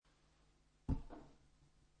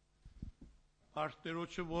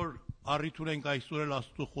Արտերոջը որ առիթ ունենք այսօր էլ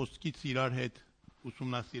Աստծո խոսքից իրար հետ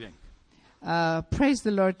ուսումնասիրենք. Praise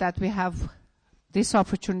the Lord that we have this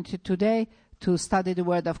opportunity today to study the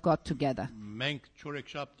Word of God together. Մենք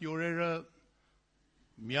չորեքշաբթի օրերը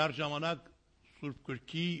միառ ժամանակ Սուրբ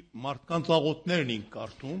Գրքի մարդկանց աղոթներն ենք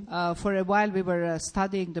կարդում. For a while we were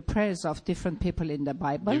studying the prayers of different people in the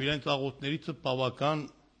Bible. Եվ իրենց աղոթներից բավական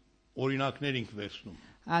օրինակներ ենք վերցնում.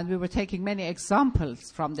 And we were taking many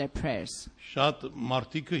examples from their prayers. Շատ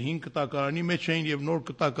մարդիկը 5 կտակարանի մեջ էին եւ նոր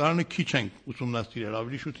կտակարանը քիչ են ուսումնասիրել,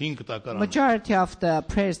 ավելի շուտ 5 կտակարան. Majority of the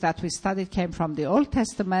prayers that we studied came from the Old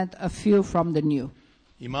Testament, a few from the New.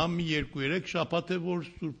 Հիմա մի 2-3 շաբաթ է որ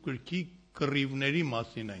Սուրբ Գրքի կռիվների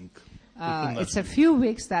մասին ենք. It's a few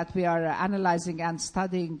weeks that we are analyzing and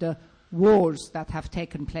studying the wars that have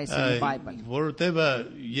taken place in the Bible. Որովհետեւ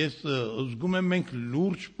ես զգում եմ մենք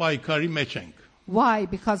լուրջ պայքարի մեջ ենք. Why?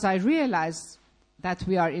 Because I realize that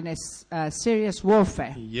we are in a serious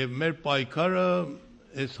warfare. Եվ մեր պայքարը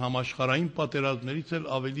այս համաշխարհային պատերազմներից էլ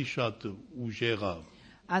ավելի շատ ուժեղ է.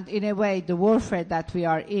 And in a way, the warfare that we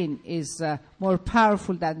are in is more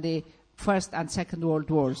powerful than the First and Second World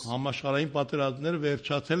Wars. Համաշխարհային պատերազմները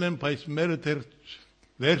վերջացել են, բայց մերը դեռ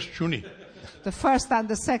վերջ չունի. The First and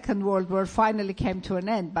the Second World War finally came to an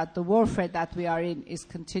end, but the warfare that we are in is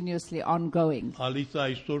continuously ongoing. Ալիսա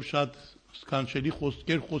այսօր շատ սքանչելի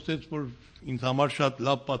խոսքեր խոսեց, որ ինձ համար շատ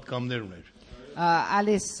լավ պատկամներ ուներ.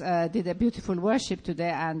 Alice did a beautiful worship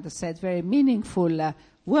today and said very meaningful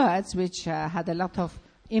words which had a lot of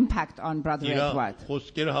impact on Brother Edward.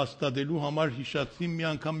 Խոսքերը հաստատելու համար հիշացի մի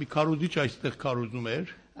անգամ մի քարոզիչ այստեղ քարոզում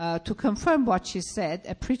էր. To confirm what she said,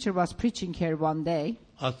 a preacher was preaching here one day.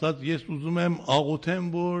 Ասաց ես ուզում եմ աղոթեմ,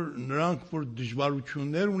 որ նրանք որ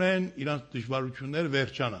դժվարություններ ունեն, իրանց դժվարությունները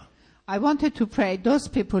վերջանա. I wanted to pray those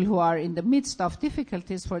people who are in the midst of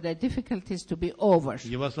difficulties for their difficulties to be over.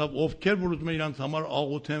 Եվ ասավ ովքեր որ ուզում են իրանց համար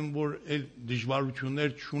աղոթեմ, որ այդ դժվարություններ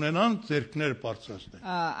չունենան, ձեռքները բարձրացնեն.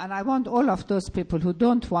 And I want all of those people who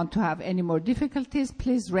don't want to have any more difficulties,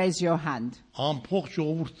 please raise your hand. Ամբողջ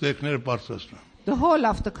ժողովուրդ ձեռքները բարձրացրան. The whole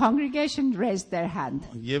of the congregation raised their hand.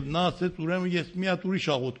 Եվ նա ասեց ուրեմն ես մի հատ ուրիշ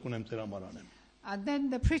աղոթք ունեմ ձեր համար անեմ. And then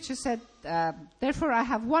the preacher said, therefore I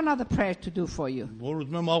have one other prayer to do for you. Որ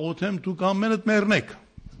ուզում եմ աղոթեմ, դուք ամենդ մեռնեք.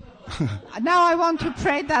 Now I want to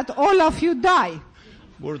pray that all of you die.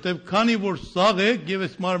 Որովհետև քանի որ սաղ եք եւ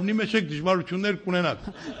այս մարմնի մեջ եք դժվարություններ կունենաք.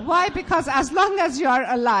 Why? Because as long as you are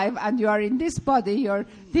alive and you are in this body, your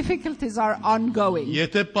difficulties are ongoing.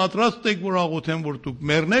 Եթե պատրաստ եք որ աղոթեմ, որ դուք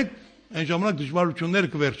մեռնեք, այն ժամանակ դժվարությունները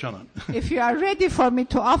կվերջանան. If you are ready for me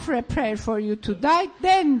to offer a prayer for you to die,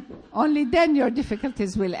 then only then your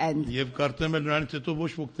difficulties will end. Եվ կարծեմ եմ նրանից հետո ոչ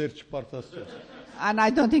ոք դեռ չպարտասեց. And I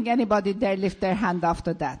don't think anybody dare lift their hand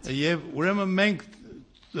after that. Եվ ուրեմն մենք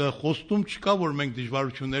խոստում չկա որ մենք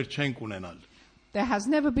դժվարություններ չենք ունենալ. There has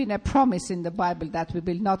never been a promise in the Bible that we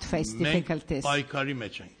will not face difficulties. Մենք պայքարի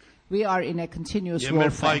մեջ ենք. We are in a continuous Եվ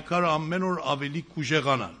մեր warfare. պայքարը ամեն օր ավելի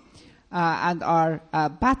կուժեղանալ. And our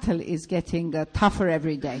battle is getting tougher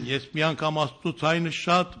every day. Ես մի անգամ Աստծո ցայնը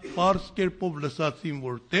շատ པարզ կերպով լսացին,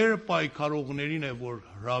 որ Տերը պայքարողներին է որ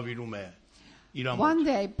հրավիրում է իր One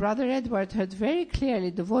day, Brother Edward heard very clearly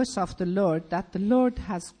the voice of the Lord that the Lord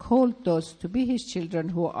has called those to be his children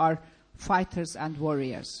who are fighters and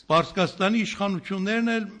warriors. Պարսկաստանի իշխանություններն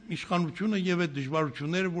էլ իշխանությունը եւ այդ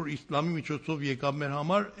դժվարությունները, որ իսլամի միջոցով եկավ մեր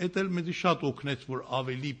համար, այդ էլ մեզ շատ օգնեց, որ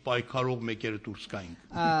ավելի պայքարող մեկերը դուրս գայինք.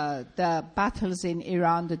 The battles in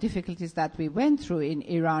Iran, the difficulties that we went through in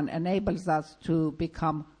Iran enables us to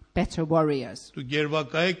become better warriors. Դու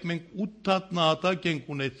գերվակայեք մենք 8 հատ նահատակ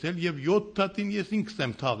ենք ունեցել եւ 7 հատին ես ինքս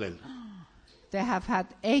եմ թաղել. They have had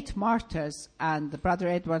 8 martyrs, and Brother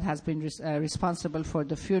Edward has been responsible for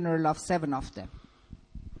the funeral of 7 of them.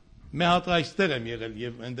 Մի հատ այստեղ եմ եղել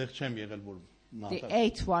եւ այնտեղ չեմ եղել որ The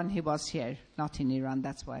 8th one he was here, not in Iran,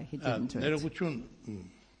 that's why he didn't do it. Ներողություն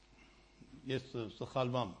ես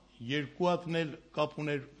սխալվամ. Երկու հատն էլ կապ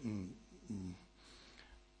ուներ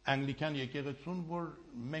Anglican եկեղեցուն, որ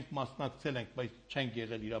մենք մասնակցել ենք, բայց չենք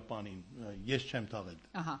եղել իրապանին. Ես չեմ թաղել.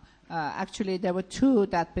 Actually, there were 2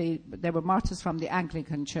 there were martyrs from the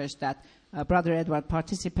Anglican Church that Brother Edward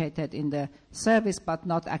participated in the service, but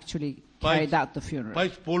not actually carried out the funeral.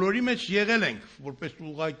 Բայց բոլորի մեջ եղել ենք, որպես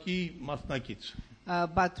ուղղակի մասնակից.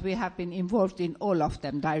 But we have been involved in all of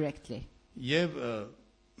them directly. Եվ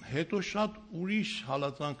հետո շատ ուրիշ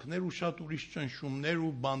հալածանքներ ու շատ ուրիշ ճնշումներ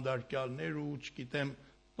ու բանդարկյալներ ու չգիտեմ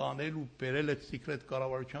տանել ու բերել այդ secret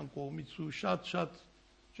կառավարության կողմից ու շատ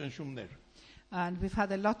ճնշումներ. And we've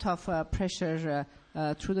had a lot of pressure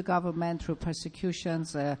through the government, through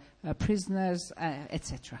persecutions, prisoners,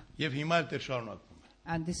 etc. Եվ հիմա էլ դեռ շարունակվում է.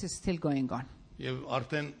 And this is still going on. Եվ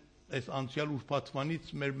արդեն այս անցյալ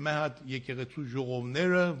ուրբաթվանից մեր մեհատ եկեղեցու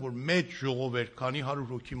ժողովները, որ մեծ ժողով էր, քանի 100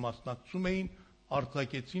 հոգի մասնակցում էին,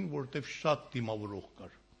 արձակեցին, որտեղ շատ դիմավորող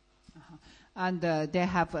կար։ And they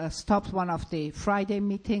have stopped one of the Friday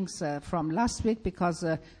meetings from last week because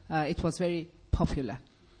it was very popular.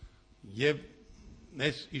 Եվ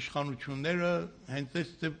այս իշխանությունները հենց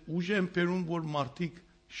այս ուժ են բերում, որ մարդիկ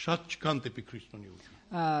շատ չկան դեպի Քրիստոնեություն։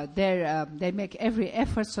 They make every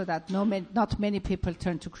effort so that not many people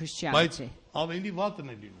turn to Christianity. Բայց ավելի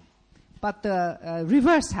վատն է լինում։ But the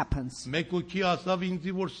reverse happens. Մեկ ոքի ասավ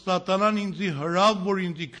ինձի, որ սատանան ինձի հրավ, որ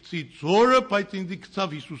ինձի գցի ծորը, բայց ինձի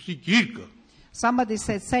գցավ Հիսուսի գիրկը։ Somebody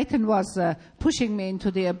said Satan was pushing me into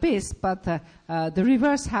the abyss, but the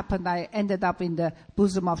reverse happened. I ended up in the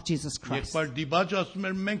bosom of Jesus Christ. Եղբայր Դիբաջ ասում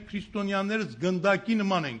էր, մենք քրիստոնյաներս գնդակի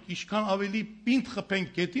նման ենք, ինչքան ավելի պինդ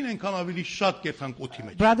խփենք կետին, այնքան ավելի շատ կեթանք օդի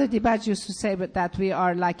մեջ։ Brother Dibaj used to say that we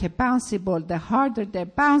are like a bouncy ball. The harder they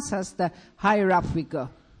bounce us, the higher up we go.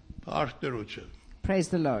 Արտերոջը։ Praise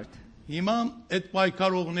the Lord. Հիմա այդ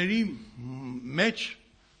պայքարողների մեջ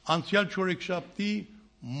անցյալ չորեքշաբթի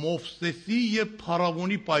Մովսեսի եւ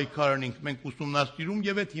Փարավոնի պայքարն ենք մենք ուսումնասիրում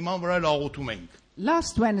եւ այդ հիման վրա աղոթում ենք։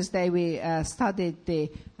 Last Wednesday we studied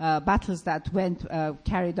the battles that went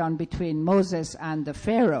carried on between Moses and the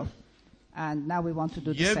Pharaoh, and now we want to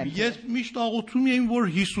do the same. Եվ ես միշտ աղոթում եմ,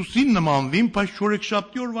 որ Հիսուսին նմանվեմ, բայց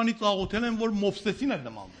չորեքշաբթի օրվանից աղոթել եմ, որ Մովսեսին էլ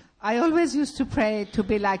նմանվեմ։ I always used to pray to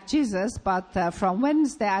be like Jesus, but from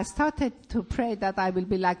Wednesday I started to pray that I will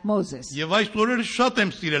be like Moses. Եվ այս օրերը շատ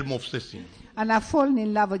եմ սիրել Մովսեսին։ And I've fallen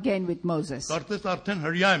in love again with Moses. Կարծես արդեն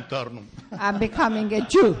հրյա եմ դառնում։ I'm becoming a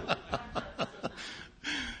Jew.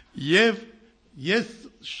 Եվ ես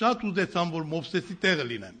շատ ուզեցամ, որ Մովսեսի տեղը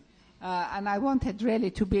լինեմ։ And I wanted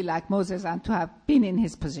really to be like Moses and to have been in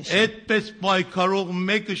his position. Այդպես պայքարող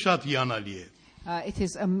մեկը շատ հիանալի է։ It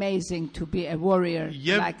is amazing to be a warrior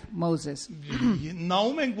like Moses.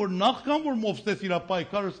 Նայում ենք, որ նախքան որ Մովսես իր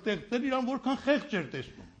պայքարը ստեղծել, իրան որքան խեղճ էր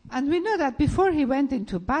տեսնում։ And we know that before he went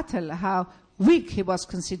into battle, how weak he was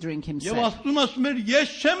considering Եվ himself. ասում էր,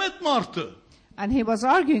 ես չեմ այդ մարդը։ And he was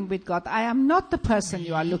arguing with God, I am not the person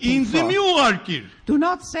you are looking Ինձ մի for. ուղարկիր։ Do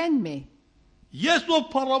not send me. Ես ով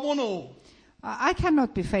Փարավոնը ով։ I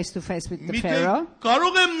cannot be face to face with the Միթե Pharaoh.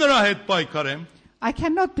 կարող եմ նրա հետ պայքարեմ, I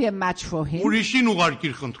cannot be a match for him. ուրիշին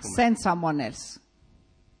ուղարկիր խնդրում եմ։ Send someone else.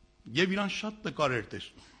 Եվ իրան շատ տկար էր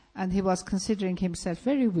տեսնում։ And he was considering himself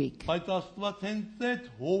very weak. Բայց Աստված հենց այդ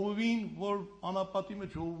հովվին, որ անապատի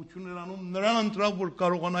մեջ հովություններ անում, նրան ընտրավ, որ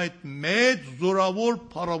կարողանա այդ մեծ զորավոր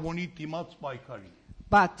Փարավոնի դիմաց պայքարի։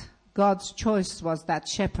 But God's choice was that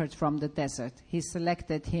shepherd from the desert. He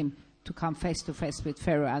selected him to come face to face with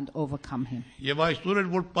Pharaoh and overcome him. Եվ այսօր էլ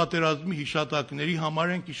որ պատերազմի հիշատակների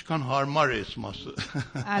համար ենք, ինչքան հարմար է այս մասը։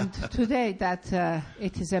 And today that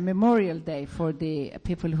it is a memorial day for the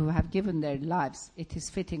people who have given their lives, it is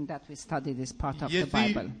fitting that we study this part of the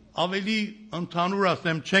Bible. Ավելի ընդհանուր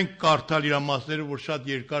ասեմ, չենք կարդալ իր մասերը, որ շատ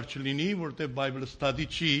երկար չլինի, որտեղ Bible study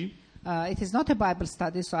չի։ It is not a Bible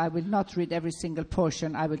study, so I will not read every single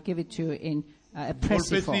portion. I will give it to you in a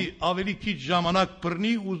pressy form. Որպեսզի ավելի քիչ ժամանակ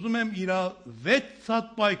բռնի, ուզում եմ իր 6 հատ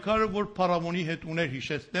պայքարը, որ Փարավոնի հետ ուներ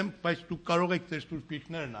հիշեցնեմ, բայց դուք կարող եք ձեր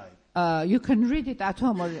սուրբիկները նայել։ You can read it at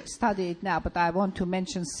home or study it now, but I want to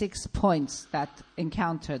mention 6 points that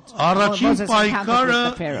encountered Առաջին Moses encountered պայքարը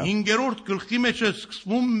with the Pharaoh. 5-րդ գլխի մեջ է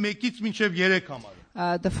սկսվում 1-ից մինչև 3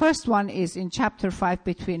 համար։ The first one is in chapter 5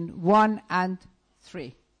 between 1 and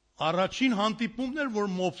 3. Առաջին հանդիպումն էր,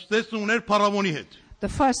 որ Մովսեսը ուներ Փարավոնի հետ։ The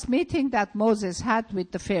first meeting that Moses had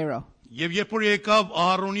with the Pharaoh. Եվ երբ որ եկավ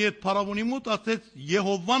Ահարոնի հետ Փարավոնի մոտ, ասեց.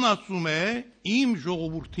 Եհովան ասում է, իմ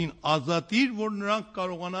ժողովրդին ազատիր, որ նրանք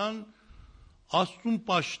կարողանան Աստծուն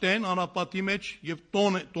պաշտեն անապատի մեջ եւ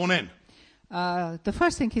տոնեն։ The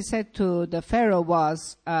first thing he said to the Pharaoh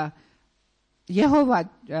was, Jehovah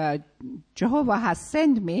has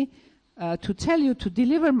sent me to tell you to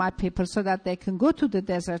deliver my people so that they can go to the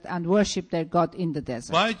desert and worship their God in the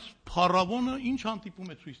desert. Բայց Փարավոնը ինչ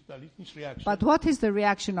հանդիպում է ցույց տալիս, ինչ ռեակցիա։ But what is the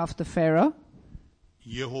reaction of the Pharaoh?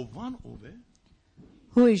 Եհովան ով է,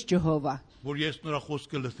 Who is Jehovah? որ ես նրա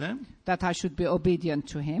խոսքը լսեմ։ That I should be obedient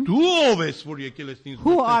to him. Դու ով ես, որ եկել ես ինձ։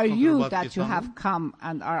 Who are you that you have come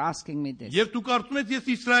and are asking me this? Եվ դու կարծում ես ես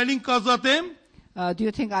Իսրայելին կազատեմ։ Do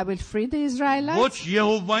you think I will free the Israelites? Ոչ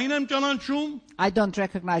Եհովային եմ ճանաչում, I don't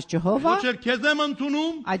recognize Jehovah. ոչ էլ քեզ եմ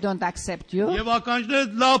ընդունում, I don't accept you. եւ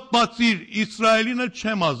ականջներդ լավ բացիր, Իսրայելին էլ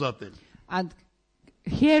չեմ ազատել։ And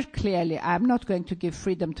here clearly, I am not going to give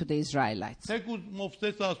freedom to the Israelites. Թեկուզ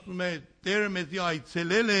Մովսեսը ասում է, Տերը մեզի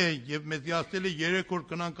այցելել է եւ մեզի ասել է 3 օր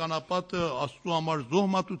կնանք անապատը Աստծո համար զոհ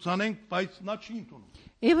մատուցանենք, բայց նա չի ընդունում։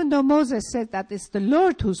 Even though Moses said that it's the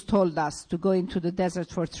Lord who's told us to go into the desert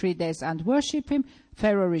for 3 days and worship him,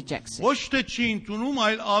 Pharaoh rejects it. Ոչ թե չի ընդունում,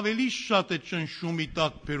 այլ ավելի շատ է ճնշումի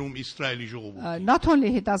տակ բերում Իսրայելի ժողովուրդը։ Not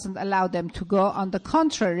only he doesn't allow them to go, on the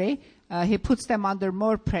contrary, he puts them under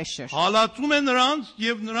more pressure. Հալածում է նրանց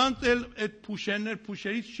եւ նրանց էլ այդ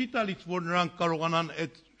փուշերից չի տալիս, որ նրանք կարողանան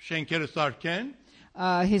այդ շենքերը սարքեն։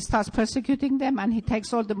 He starts persecuting them and he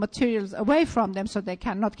takes all the materials away from them so they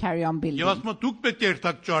cannot carry on building. Եվ ասում է դուք պետք է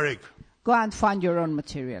երթակ ճարեք։ Go and find your own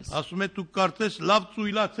materials. Ասում է դուք կարծես լավ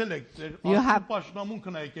ծույլացել եք, ձեր have-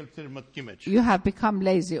 պաշտամունքն է եկել ձեր մտքի մեջ։ You have become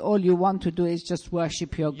lazy. All you want to do is just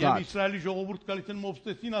worship your Եվ God. Իսրայելի ժողովուրդ գալիս են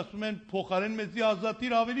Մովսեսին, ասում են փոխարեն մեզի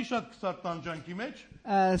ազատիր ավելի շատ կսար տանջանքի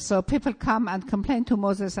մեջ։ So people come and complain to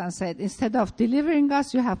Moses and said, instead of delivering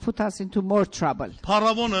us, you have put us into more trouble.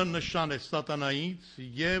 Փարավոնը նշան է սատանայից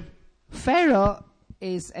եւ Pharaoh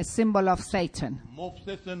is a symbol of Satan.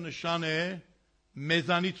 Մովսեսը նշան է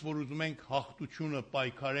մեզանից, որ ուզում ենք հաղթությունը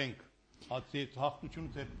պայքարենք, հաղթությունը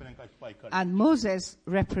ձեռք բերենք այս պայքարի։ And Moses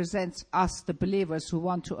represents us, the believers who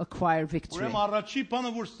want to acquire victory. Ուրեմն առաջի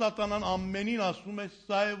բանը, որ սատանան ամենին ասում է,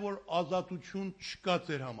 սա է, որ ազատություն չկա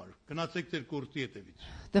ձեր համար։ Գնացեք ձեր գործի հետևից։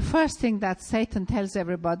 The first thing that Satan tells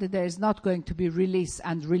everybody, there is not going to be release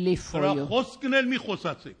and relief for Դրա you. խոսքն էլ մի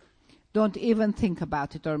խոսացեք։ Don't even think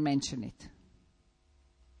about it or mention it.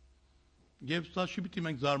 Եվ սա չի պիտի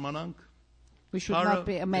մենք զարմանանք։ We should not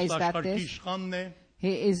be amazed at աշխարհի this. իշխանն է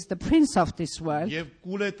He is the prince of this world. եւ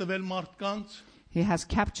կուլ է տվել մարդկանց He has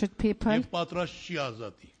captured people. եւ պատրաստ չի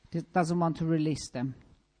ազատի։ He doesn't want to release them.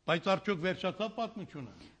 Բայց արդյոք վերջացավ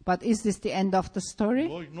պատմությունը։ But is this the end of the story?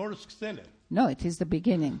 Ոչ, նոր սկսել է։ No, it is the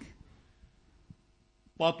beginning.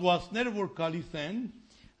 Պատուածները, որ գալիս են,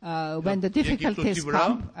 When the difficulties Եգիպտոսի վրա,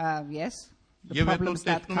 come, yes, the եւ հետո problems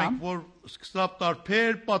that տեսնում ենք, come, որ սկսավ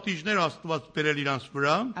տարբեր պատիժներ Աստված բերել իրանց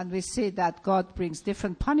վրա, and we see that God brings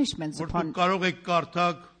different punishments որ դուք upon կարող եք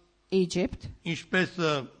կարդալ Egypt, ինչպես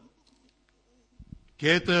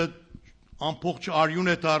գետը ամբողջ արյուն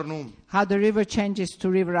է դառնում, how the river changes to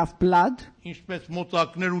river of blood, ինչպես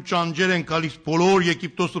մոծակներ ու ճանջեր են գալիս բոլոր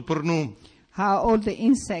Եգիպտոսը բռնում, how all the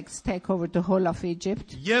insects take over the whole of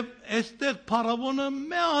Egypt. եւ այստեղ փարավոնը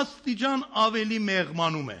մի աստիճան ավելի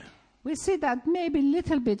մեղմանում է։ We see that maybe a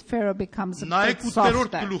little bit Pharaoh becomes a bit Նայեք 8-րդ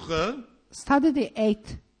softer. գլուխը Study the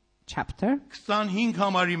 8th chapter, 25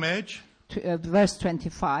 համարի մեջ verse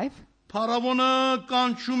 25. Փարավոնը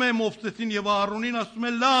կանչում է Մովսեսին եւ Ահարոնին, ասում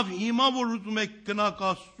է լավ, հիմա որ ուզում եք գնաք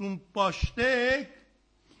Աստծուն պաշտեք,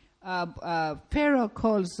 Pharaoh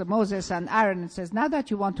calls Moses and Aaron and says, now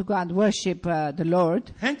that you want to go and worship the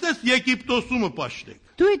Lord, հենց այս Եգիպտոսումը պաշտեք։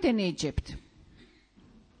 do it in Egypt.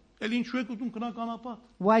 Էլ ինչու եք ուզում գնաք անապատ։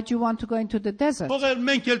 Why do you want to go into the desert? Թողել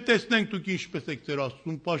մենք էլ տեսնենք դուք ինչպես եք ձեր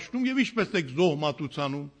Աստծուն պաշտում եւ ինչպես եք զոհ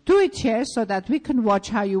մատուցանում։ Do it here so that we can watch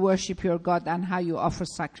how you worship your God and how you offer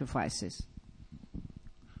sacrifices.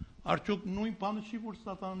 Արդյոք նույն բանը չի, որ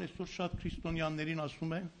Սատանան այսօր շատ քրիստոնյաներին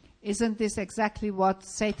ասում է։ Isn't this exactly what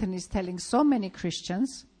Satan is telling so many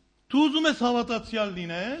Christians? Դու ուզում ես հավատացյալ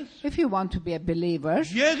լինես, If you want to be a believer,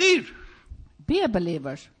 եղիր, be a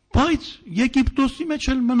believer, բայց Եգիպտոսի մեջ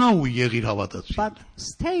էլ մնա ու եղիր հավատացյալ։ but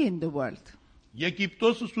stay in the world.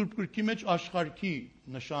 Եգիպտոսը Սուրբ Գրքի մեջ աշխարհի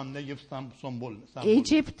նշանն է եւ սամբոլն է։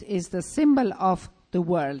 Egypt is the symbol of the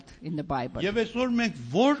world in the Bible. Եվ այսօր մենք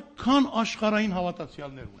որքան աշխարհային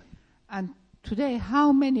հավատացյալներ ունենք։ And today,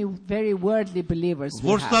 how many very worldly believers we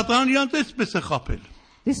Որ have. Սատանան իրանց էսպես է խაფել։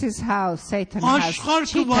 This is how Satan has Աշխարհը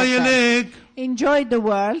cheated them. վայելեք, Enjoy the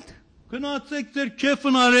world. գնացեք ձեր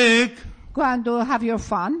քեֆն արեք, Go and have your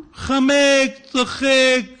fun. խմեք,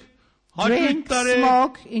 ծխեք, հաճույք Drink, տարեք,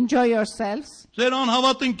 smoke, enjoy yourselves. ձեր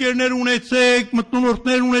անհավատ ընկերներ ունեցեք,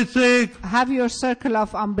 մտնոլորտներ ունեցեք, Have your circle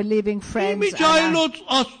of unbelieving friends. իմիջ And, այլոց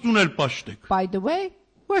Աստծուն էլ պաշտեք։ by the way,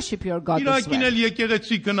 worship your God as Իրակին well. էլ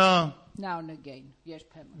եկեղեցի գնա, Now and again.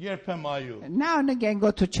 երբեմ այո։ Now and again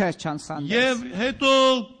go to church on Sundays. Եվ հետո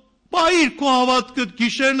բայիր քո հավատքդ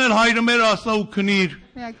գիշերն էլ հայրը մեր ասա ու քնիր։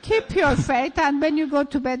 Yeah, keep your faith, and when you go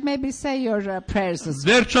to bed, maybe say your prayers as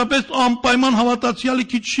well. Վերջապես անպայման հավատացյալը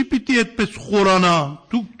քիչ չի պիտի այդպես խորանա։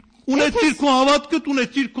 Դու ունեցիր քո հավատքդ,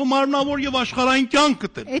 ունեցիր քո մարմնավոր եւ աշխարհային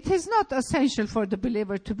կյանքդ էլ։ It is not essential for the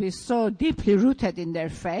believer to be so deeply rooted in their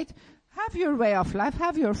faith. Have your way of life,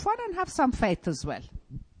 have your fun, and have some faith as well.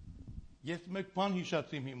 Ես մեկ բան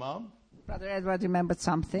հիշացիմ հիմա, Brother Edward remembered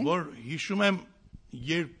something. որ հիշում եմ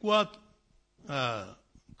երկու հատ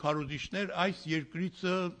քարոզիչներ այս երկրից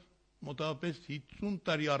մոտավորապես 50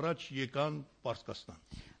 տարի առաջ եկան Պարսկաստան։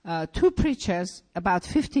 two preachers about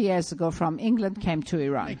 50 years ago from England came to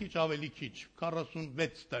Iran, Մի քիչ ավելի քիչ,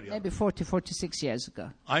 46 տարի։ maybe 40, 46 years ago.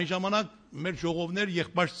 Այն ժամանակ մեր ժողովներ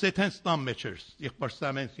եղբայր Սեթեն ստան մեջ էր, եղբայր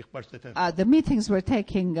Սամեն, եղբայր Սեթեն։ The meetings were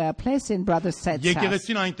taking place in Brother Seth's house.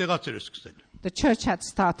 Եկեղեցին այնտեղից էր սկսել։ The church had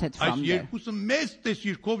started Այս from there. երկուսը մեծ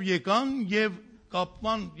տեսիրքով եկան եւ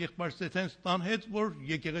կապման եղբայր Սեթեն ստան հետ, որ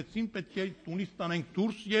եկեղեցին պետք է տունից տանենք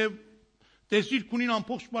դուրս եւ տեսիրք ունին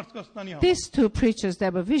ամբողջ Պարսկաստանի համար։ These two preachers, they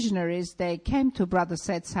were visionaries. They came to Brother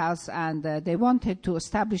Seth's house and they wanted to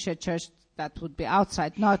establish a church that would be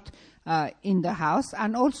outside, not in the house,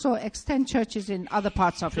 and also extend churches in other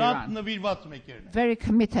parts of Շատ Iran. նվիրված մեկերն են։ Very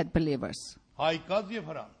committed believers. Հայկազ եւ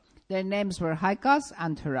Հրան։ Their names were Haikaz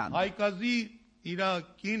and Haran. Հայկազի իր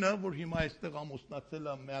կինը, որ հիմա այստեղ ամուսնացել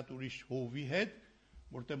է մի հատ ուրիշ հովի հետ,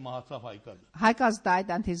 որտեղ մահացավ Հայկազը։ Haikaz died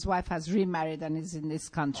and his wife has remarried and is in this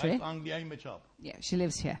country. Այս Անգլիայի մեջ ապ։ Yeah, she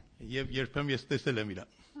lives here. Եվ երբեմն ես տեսել եմ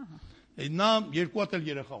իրան։ Նա երկու հատ էլ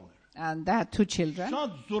երեխա ուներ։ And they had two children.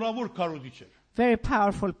 Շատ զորավոր քարոզիչ էր։ Very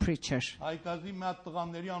powerful preacher. Հայկազի մի հատ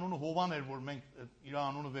տղաների անունը Հովան էր, որ մենք իր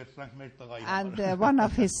անունը վերցրանք մեր տղայի And համար։ one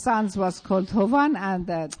of his sons was called Hovan and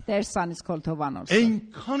their son is called Hovan also.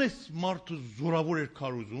 Այնքան էս մարդը զորավոր էր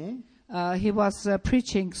քարոզում։ He was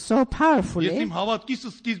preaching so Ես powerfully. իմ հավատքիս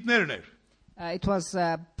սկիզբներն էր։ It was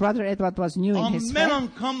Brother Edward was new in his Ամեն faith.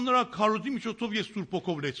 անգամ նրա քարոզի միջոցով ես Սուրբ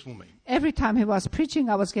Հոգով լեցվում էի։ Every time he was preaching,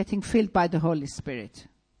 I was getting filled by the Holy Spirit.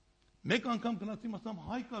 Մեկ անգամ գնացի ասամ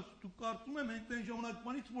Հայկաս դու կարծում եմ այն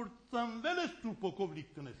ժամանակվանից որ ծնվել ես Սուրբ Հոգով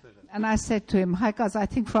լիքն ես եղել։ And I said to him, Haikaz, I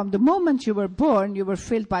think from the moment you were born, you were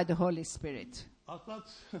filled by the Holy Spirit.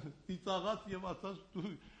 Ասաց ծիծաղած եւ ասաց դու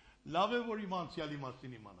լավ է որ իմ անցյալի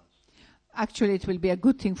մասին իմանաս։ Actually, it will be a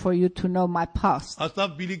good thing for you to know my past.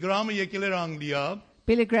 Ասավ Բիլի Գրամը եկել էր Անգլիա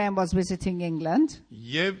Billy Graham was visiting England.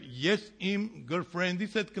 եւ ես իմ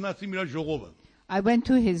girlfriend-ից հետ գնացի իր ժողովը։ I went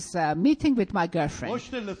to his meeting with my Ոչ girlfriend,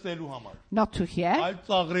 թե լսելու համար, not to hear, այլ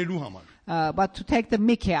ծաղրելու համար։ but to take the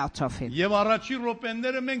mickey out of him. Եվ առաջի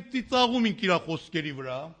րոպեները մենք ծիծաղում ենք իր խոսքերի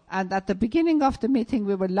վրա։ And at the beginning of the meeting,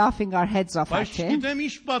 we were laughing our heads off at Բայց him. գիտեմ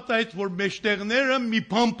ինչ պատահեց, որ մեջտեղները մի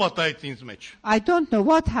բան պատահեց ինձ մեջ։ I don't know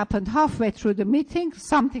what happened halfway through the meeting.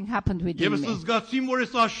 Something happened within Եվ me. զգացի, որ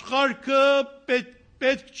այս աշխարհը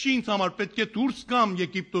պետք չի ինձ համար, պետք է դուրս գամ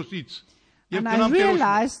Եգիպտոսից։ Եվ And I գնամ Տերոջ։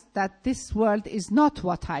 realized that this world is not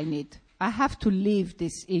what I need. I have to leave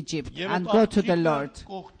this Egypt Եվ and այդ go to the աղջիկը Lord.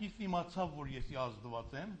 կողքից իմացավ, որ ես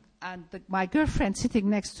ազդված եմ։ And my girlfriend sitting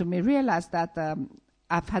next to me realized that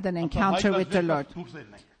I've had an encounter with the Lord.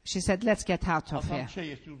 She said, let's get out of here. Չէ,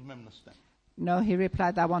 ես ուզում եմ նստեմ։ No, he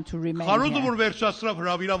replied, I want to remain Խարոզը here. որ վերջացրավ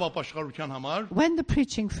հրավիրավ ապաշխարության համար, When the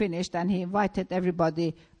preaching finished and he invited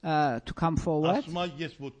everybody to come forward, ասում է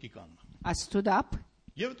ես ոտքի կանեմ։ I stood up.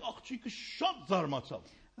 Եվ այդ աղջիկը շատ զարմացավ։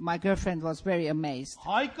 My girlfriend was very amazed.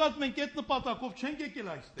 Հայկած մենք այդ նպատակով չենք եկել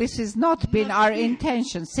այստեղ։ This has not been our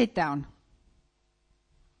intention. Sit down.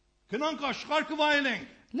 Գնանք աշխարհը վայելենք։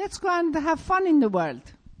 Let's go and have fun in the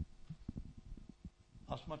world.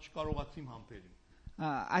 Ասում է չկարողացիմ համբերել։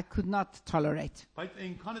 I could not tolerate. Բայց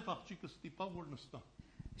այնքան այդ աղջիկը ստիպավ որ նստա։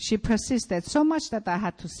 She persisted so much that I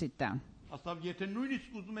had to sit down. Ասավ եթե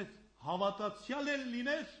նույնիսկ ուզում ես հավատացյալ էլ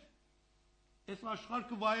լինես, այս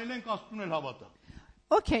աշխարհը վայելենք Աստծուն էլ հավատա։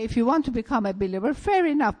 Okay, if you want to become a believer, fair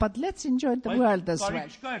enough, but let's enjoy the world as well.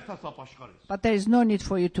 Բայց չկա երթաս ապաշխարես։ But there is no need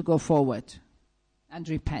for you to go forward and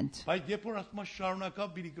repent. Բայց երբ որ ասում է շարունակա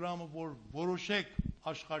Բիլի Գրամը, որ որոշեք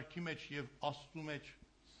աշխարհի մեջ եւ Աստծու մեջ,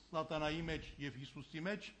 Սատանայի մեջ եւ Հիսուսի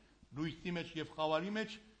մեջ, լույսի մեջ եւ խավարի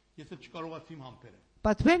մեջ, ես էլ չկարողացիմ համբերել։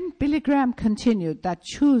 But when Billy Graham continued that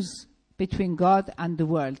choose between God and the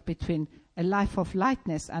world, between a life of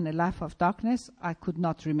lightness and a life of darkness, I could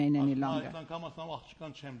not remain any longer. Այդ անգամ ասամ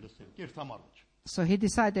աղջկան չեմ լսել, կերտամ առաջ։ So he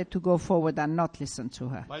decided to go forward and not listen to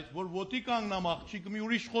her. Բայց որ ոտի կանգնամ աղջիկը մի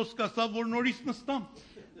ուրիշ խոսք ասավ, որ նորից նստամ։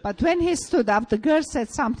 But when he stood up, the girl said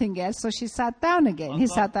something else, so she sat down again. He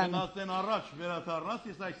sat down. Գնացեն առաջ, վերադառնաս,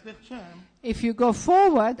 ես այստեղ չեմ։ If you go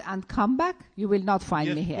forward and come back, you will not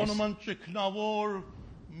find me Ես here. կոնոման ճկնավոր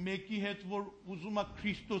մեկի հետ որ ուզում է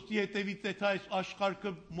Քրիստոսի հետևից այդ այս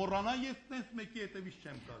աշխարհը մոռանա, ես տես մեկի հետևից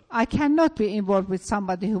չեմ գալ։ I cannot be involved with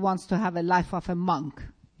somebody who wants to have a life of a monk.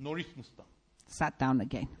 Նորից նստամ։ Sat down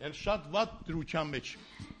again. Էլ շատ վատ դրության մեջ։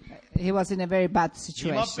 He was in a very bad Հիմա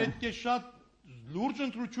situation. պետք է շատ լուրջ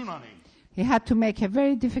ընտրություն անեի։ He had to make a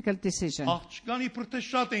very difficult decision. Աղջկանի պրտե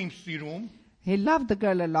շատ եմ սիրում, He loved the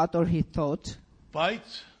girl a lot, or he thought,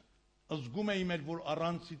 բայց զգում եմ իմ որ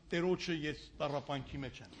առանց Տերոջը ես տառապանքի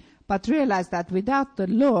մեջ եմ։ but realized that without the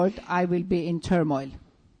Lord, I will be in turmoil.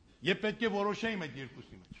 Եվ պետք է որոշեի այդ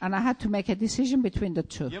երկուսի մեջ։ And I had to make a decision between the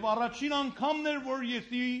two. Եվ առաջին անգամն էր որ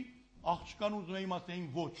եսի աղջկան ուզում էին ասեին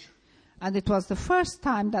ոչ։ And it was the first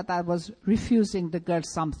time that I was refusing the girl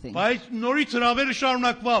something. Բայց նորից հրավերը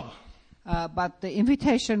շարունակվավ։ But the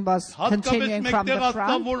invitation was Հատկապես continuing from մեկտեղ the ասա,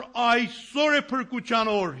 front. որ այսօր է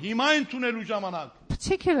փրկության օր, հիմա են տունելու ժամանակ։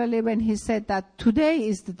 Particularly when he said that today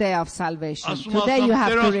is the day of salvation. Ասում Today you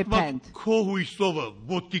have to Տեր repent. Աստված քո հույսովը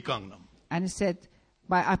ոտքի կանգնամ։ And he said,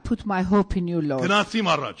 I put my hope in you, Lord. Գնացիմ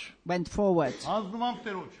առաջ։ Went forward. Հանձնվամ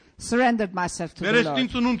Տերոջ։ Surrendered myself to the Վերստին Lord.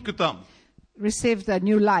 ծնունդ կտամ։ Received a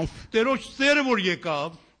new life. Տերոջ սերը որ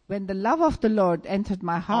եկավ, When the love of the Lord entered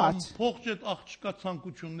my heart, ամբողջ այդ աղջկա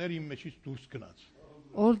ցանկությունները իմ մեջից դուրս գնաց։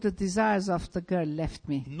 all the desires of the girl left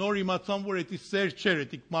me. Նոր իմացամ, որ դա սեր չէր,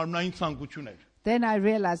 դա մարմնային ցանկություն էր։ Then I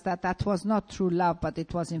realized that that was not true love, but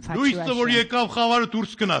it was Լույսը որ infatuation. եկավ, խավարը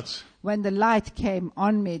դուրս գնաց։ When the light came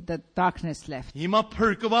on me, the darkness left. Հիմա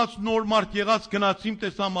փրկված նոր մարդ եղած գնացիմ,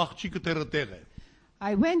 տեսամ աղջիկը դեռ տեղ է։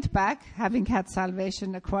 I went back, having had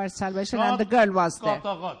salvation, acquired salvation, and the girl was there,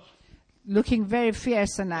 Կատաղած։ looking very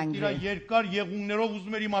fierce and Իրա angry. երկար եղունգներով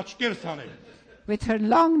ուզում էր իմ աչքերս անել։ With her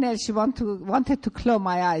long nails, she wanted to claw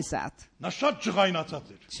my eyes out. Նա շատ ջղայնացած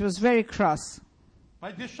էր։ She was very cross.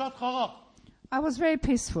 Բայց դե շատ խաղաղ։ I was very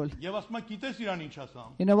peaceful. Եվ ասում եմ, գիտես իրան ինչ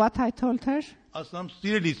ասամ։ You know what I told her? Ասամ,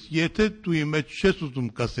 սիրելիս, եթե դու իմ մեջ չես ուզում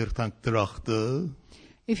կասերտանք դրախտը,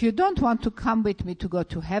 If you don't want to come with me to go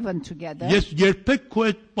to heaven together, ես երբեք քո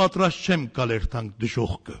հետ պատրաստ չեմ կալերտանք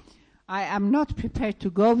դժողքը։ I am not prepared to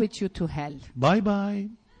go with you to hell. Bye bye։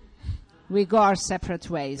 We go our separate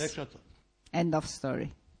ways. Դեշացա։ End of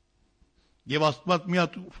story. Եվ Աստված մի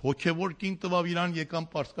հատ հոգևոր կին տվավ իրան եկան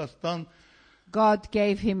Պարսկաստան, God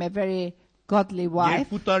gave him a very godly wife.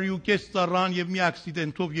 2 տարի ու կես ծառան եւ մի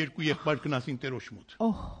ակսիդենտով երկու եղբայր գնացին Տերոջ մոտ։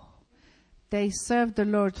 Oh, they served the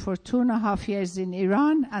Lord for 2.5 years in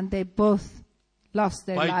Iran, and they both lost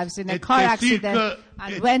their Բայց lives in a այդ car տեսիլքը- accident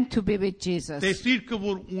and այդ- went to be with Jesus. Տեսիրքը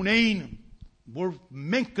որ ունեին, որ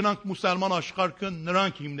մենք գնանք մուսալման աշխարհը,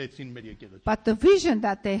 նրանք հիմնեցին մեր եկեղեցին։ But the vision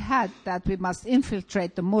that they had, that we must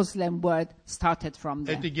infiltrate the Muslim world, started from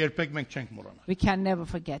there. Դա երբեք մենք չենք մոռանա։ We can never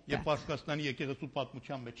forget Եվ that. Պարսկաստանի եկեղեցու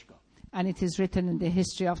պատմության մեջ կա։ And it is written in the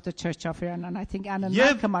history of the Church of Iran. And I think Anna and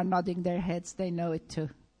Եվ- Malcolm are nodding their heads. They know it too.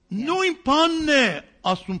 Նույն բանն է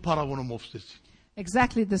ասում Փարավոնը Մովսեսին։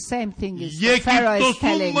 Exactly the same thing is the Pharaoh is Եգիպտոսում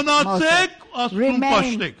telling մնացեք, Moses. ասում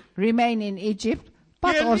պաշտեք։ Remain in Egypt,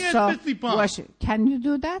 but Եվ also երբեսի բան։ worship. Can you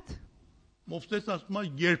do that? Մովսես ասում է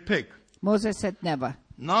երբեք։ Moses said never.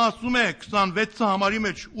 Նա ասում է 26 համարի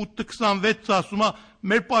մեջ 8:26 ասում է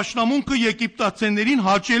մեր պաշտամունքը եգիպտացիներին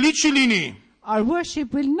հաճելի չի լինի։ Our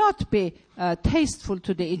worship will not be tasteful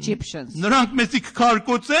to the Egyptians. Նրանք մեզի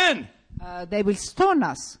կքարկոծեն։ They will stone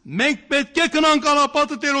us. Մենք պետք է գնանք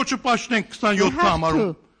Արապատը Տերոջը պաշտենք We 27 have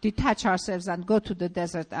համարում։ to detach ourselves and go to the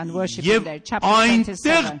desert and worship in Եվ there. Chapter այնտեղ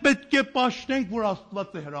 27. պետք է պաշտենք, որ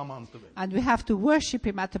Աստված է հրաման տվել։ And we have to worship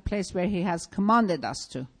him at a place where he has commanded us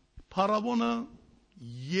to. Փարավոնը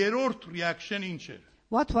երրորդ reaction ինչ էր։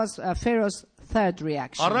 What was Pharaoh's third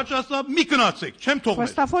reaction? Առաջ ասա՝ մի գնացեք, չեմ թողնել։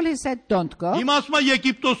 First of all, he said, don't go. Հիմա ասում է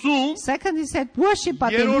Եգիպտոսում, Second, he said, worship,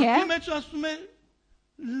 but in երրորդի here, մեջ ասում է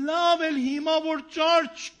լավ էլ հիմա որ ճար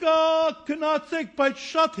չկա, գնացեք, բայց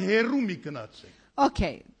շատ հեռու մի գնացեք։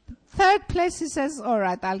 okay. Third place, he says, all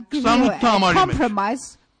right, I'll give you 28 a համարի մեջ։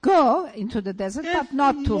 compromise. Go into the desert, but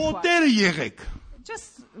not too far. Մոտերը եղեք։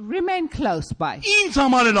 Just remain close by. Ինձ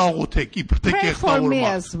համար էլ աղոթեք, իբր թե Pray for me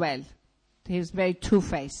կեղտավոր։ as well. He's very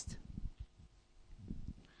two-faced.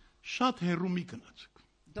 Շատ հեռու մի գնացեք։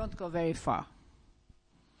 Don't go very far.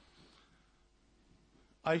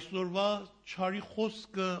 Այսօրվա ճարի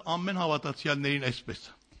խոսքը ամեն հավատացյալներին այսպես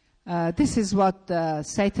է։ This is what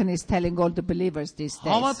Satan is telling all the believers these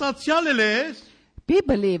days. Հավատացյալ ես, Be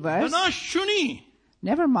believers, վնաս չունի,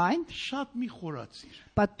 never mind, շատ մի խորացիր։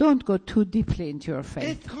 but don't go too deeply into your faith.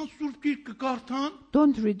 Այդքան սուրբ գիրք կկարդան,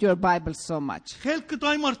 Don't read your Bible so much. խելքը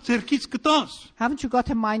դայմար ցերքից կտաս։ Haven't you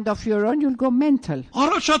got a mind of your own? You'll go mental.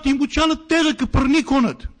 Առաջատ իմուչյանը տեղը կբռնի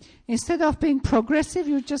քոնդ։ Instead of being progressive,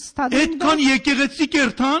 you just study. Այդքան եկեղեցի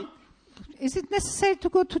կերտան, Is it necessary to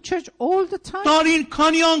go to church all the time? տարին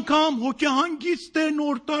քանի անգամ հոգեհանգիստ է,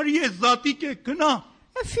 նոր տարի է, զատիկ է, գնա։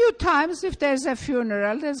 A few times, if there's a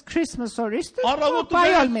funeral, there's Christmas or Easter, Առավոտը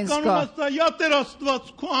by all means կանում go. ասա, «Յա Տեր Աստված,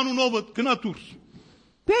 քո անունովդ գնա դուրս»։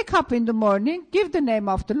 Wake up in the morning, give the name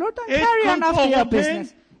of the Lord, and carry on Այդքան after your փողոք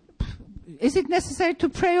business. Is it necessary to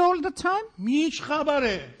pray all the time? Ինչ խաբար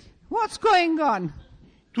է։ What's going on?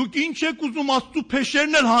 Դուք ինչ եք ուզում Աստծո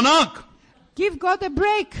փեշերն էլ հանակ։ Give God a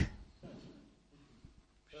break.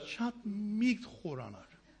 Շատ մի խորանար։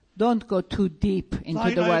 Don't go too deep into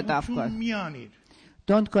the Word of God. Մի անիր։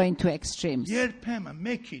 Don't go into extremes. Երբեմն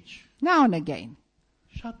մեկ քիչ, Now and again.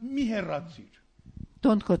 շատ մի հեռացիր։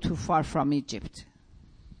 Don't go too far from Egypt.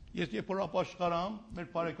 Ես երբ որ ապաշխարամ, մեր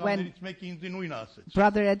բարեկամներից մեկը ինձ նույնը ասեց։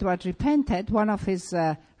 Brother Edward repented. One of his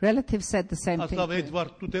relatives said the same thing. Ասավ to him.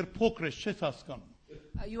 Էդվարդ, դու դեռ փոքր ես, չես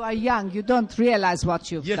հասկանում։ You are young. You don't realize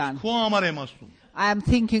what you've Ես done. քո համար եմ ասում։ I am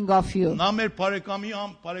thinking of you. Նա մեր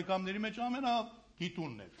բարեկամների մեջ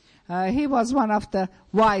ամենագիտունն էր։ He was one of the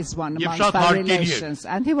wise one Եվ amongst շատ our հարգելի էր։ relations,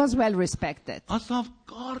 and he was well respected. Ասավ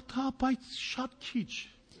կարդա, բայց շատ քիչ։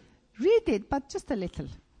 Read it, but just a little.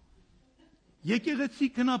 Եկեղեցի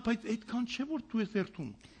գնա, բայց այդքան չէ որ դու ես երթում։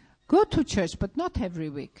 Go to church, but not every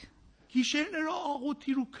week. Գիշերները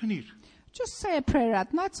աղոթիր ու քնիր։ Just say a prayer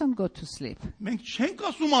at night and go to sleep. Մենք չենք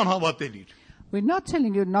ասում անհավատելիր, We're not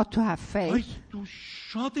telling you not to have faith, բայց դու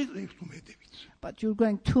շատ ես երթում հետևից։ but you're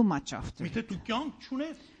going too much after it. Միթե դու կյանք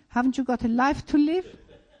չունես։ Haven't you got a life to live?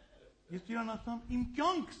 Ես իրան ասամ, իմ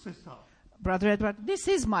կյանքս է սա։ Brother Edward, this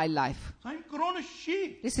is my life. Սա իմ կրոնը չի,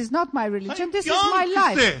 This is not my religion. Thank This is my God,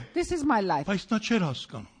 life. sister. This is my life. բայց նա չէր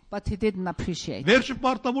հասկանում։ But he didn't appreciate. Վերջը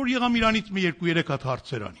պարտավոր եղամ իրանից մի 2-3 հատ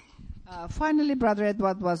հարցեր անի։ Finally, Brother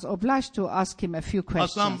Edward was obliged to ask him a few Ասամ,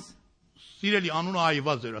 questions. սիրելի անունը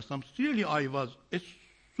Այվազ էր, ասամ, սիրելի Այվազ, այս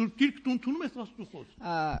Սուրբ Գիրքն ընդունում ես Աստծո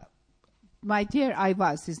խոսքը։ My dear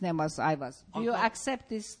Ivaz, his name was Ivaz. Do you accept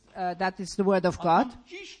this, that is the word of God? Ասամ,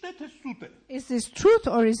 ճիշտ է թե սուտ է։ Is this truth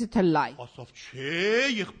or is it a lie? Ասավ,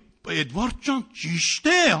 չէ, Էդվարդ ջան, ճիշտ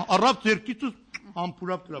է, առավ ձերքիցս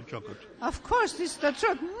համբուրավ դրավ ճակատ։ Of course, this is the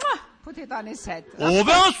truth. Mwah! Put it on his head. Ով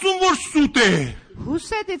է ասում որ սուտ է։ Who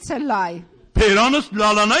said it's a lie? Բերանս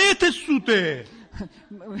լալանա եթե սուտ է։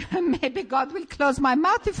 Maybe God will close my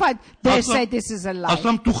mouth if I dare say this is a lie.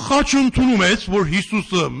 Ասամ դու խաչ ընդունում ես, որ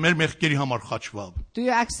Հիսուսը մեր մեղքերի համար խաչվավ։ Do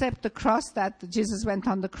you accept the cross that Jesus went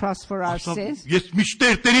on the cross for our Ասամ, sins? ես միշտ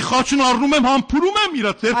Տերի խաչն առնում եմ, համբուրում եմ իր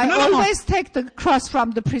I ձեռքները։ always take the cross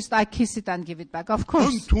from the priest. I kiss it and give it back. Of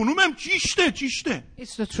course, Ընդունում եմ, ճիշտ է, ճիշտ է։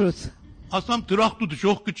 it's the truth. Ասամ դրախտ ու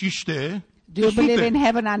դժողքը ճիշտ է։ Do you Սուտ believe է։ in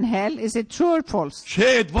heaven and hell? Is it true or false? Չէ,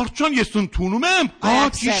 Էդվարդ ջան, ես ընդունում եմ, կա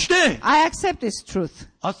ճիշտ է։ I accept this truth.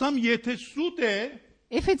 Ասամ, եթե սուտ է,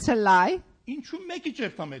 If it's a lie, ինչու մեկի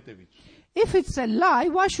չերթամ հետևից։ if it's a lie,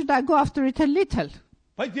 why should I go after it a little?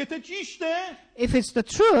 Բայց եթե ճիշտ է, If it's the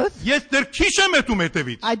truth, ես դեռ քիչ եմ հետում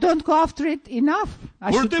հետևից։ I don't go after it enough.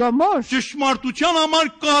 I should go more. Ճշմարտության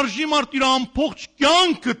համար կարժի մարդ իր ամբողջ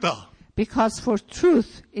կյանքը տա։ Because for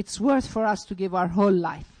truth, it's worth for us to give our whole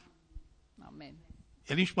life. Amen.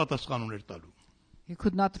 Էլ ինչ պատասխան ուներ տալու։ He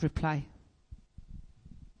could not reply.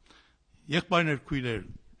 Եղբայրներ քույրեր,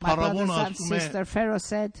 My brothers Փարավոնը and ասում է, sister Pharaoh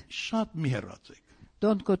said, շատ մի հեռացեք։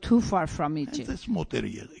 don't go too far from Հենց Egypt. այս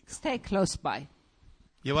մոտերը եղեք։ Stay close by.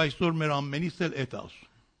 Եվ այսօր մեր ամենից էլ էդ ասում։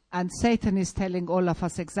 And Satan is telling all of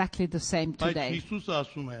us exactly the same Բայց today. Հիսուսը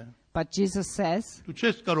ասում է, But Jesus says, դու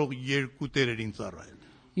չես կարող երկու տերերին ծառայել։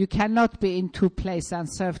 you cannot be in two places and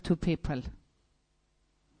serve two people.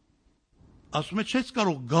 Ասում է, չես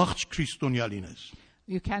կարող գաղջ քրիստոնյա լինես։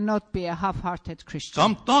 You cannot be a half-hearted Christian.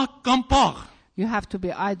 Կամ տակ կամ պաղ։ You have to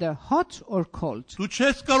be either hot or cold. Դու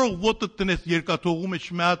չես կարող ոտը տնես երկաթողու մեջ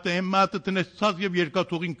մի հատ է, մի հատ տնես ցած եւ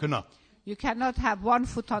երկաթողին գնա։ You cannot have one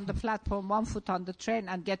foot on the platform, one foot on the train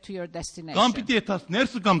and get to your Կամ destination. պիտի եթաս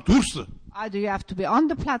ներսը կամ դուրսը։ Either you have to be on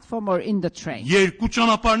the platform or in the train. Երկու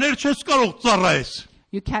ճանապարհներ չես կարող ծառայես։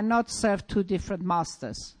 You cannot serve two different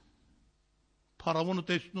masters. Փարավոնը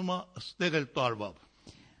տեսնում է ըստեղ էլ տարվավ։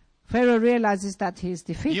 Pharaoh realizes that he is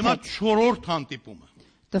Հիմա defeated. 4-րդ հանդիպումը։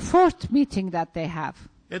 The fourth meeting that they have.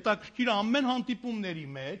 Հետաքրքիր ամեն հանդիպումների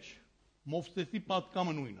մեջ Մովսեսի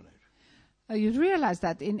պատկամը նույնն էր։ You realize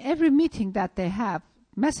that in every meeting that they have,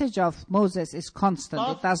 message of Moses is constant.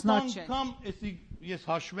 It does not change. անգամ ես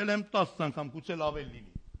հաշվել եմ 10 անգամ, գուցե լավ էլ լինի։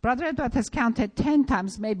 Brother Edward has counted 10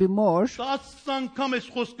 times, maybe more. 10 անգամ այս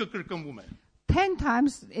խոսքը կրկնվում է։ 10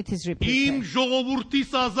 times it is Իմ repeated.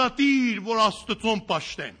 ժողովրդիս ազատիր, որ Աստծուն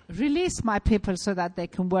պաշտեն։ Release my people so that they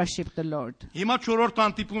can worship the Lord. Հիմա 4-րդ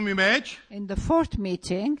հանդիպումի մեջ In the fourth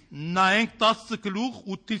meeting, նայենք 10 գլուխ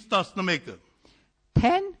 8-ից 11-ը,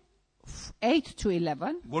 10, 8 to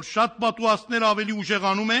 11, որ շատ պատուհասներ ավելի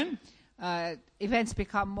ուժեղանում են, events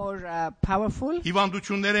become more powerful,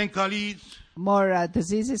 հիվանդություններ են գալիս, more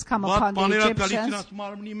diseases come վատ upon the բաներ են գալիս Egyptians. իրաց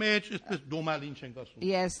մարմնի մեջ, այսպես դոմալ ինչ են ասում։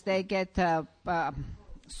 Yes, they get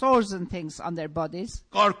sores and things on their bodies.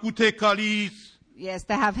 Կարկուտ է գալիս, Yes,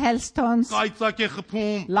 they have hailstones, կայծակ է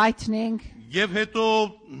խփում, lightning, եւ հետո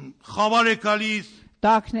խավար է գալիս,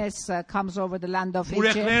 darkness comes over the land of Egypt.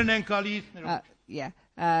 ուրեղներն են գալիս,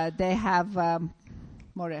 They have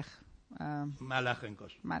morech. մալախ են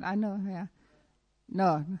ասում։ Man, I know, yeah.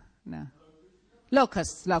 No.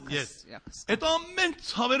 Locusts. Yes. Locusts. Այդ ամեն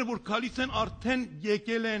ցավերը որ գալիս են արդեն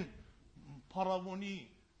եկել են Փարավոնի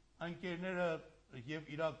ընկերները եւ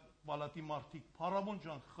իր պալատի մարդիկ Փարավոն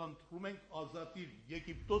ջան խնդրում ենք ազատիր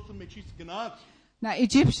Եգիպտոսը մեջից գնաց Now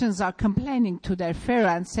Egyptians are complaining to their Pharaoh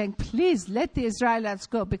and saying, please let the Israelites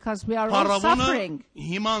go because we are all Փարավոնը suffering.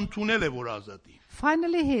 հիմա ընդունել է որ ազատի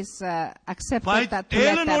Finally he's accepted բայց that to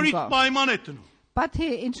let ելը them նորից go. պայման է տնում But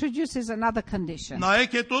he introduces another condition.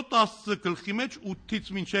 նայեք հետո 10 գլխի մեջ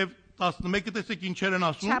 8-ից մինչև 11-ը տեսեք ինչեր են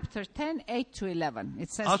ասում Chapter 10, 8 to 11. It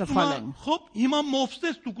says the ասում է following. խոփ հիմա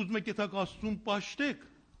Մովսես դուք ուզում եք եթե Աստծուն պաշտեք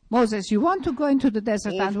Moses, you want to go into the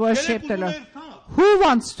desert and ովքեր worship եք the ուզում Lord. երթան Who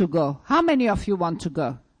wants to go? How many of you want to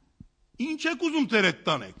go? ինչ եք ուզում ձեր հետ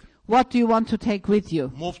տանեք What do you want to take with you?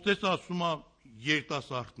 Մովսեսը ասում է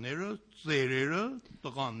երիտասարդները, ծերերը,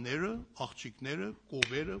 տղաները, աղջիկները,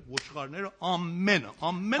 կովերը, ոչխարները,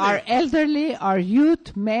 ամենը Our elderly, our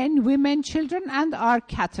youth, men, women, children, and our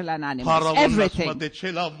cattle and animals. Փարավոնն ասում է Everything. դե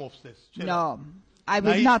չէ լավ Մովսես, չէ լավ։ No, I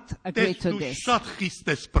will not agree to դու this. շատ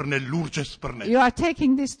խիստ ես բռնել, լուրջ ես բռնել։ You are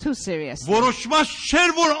taking this too seriously. Որոշված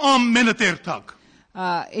չէր որ ամենը դերթակ։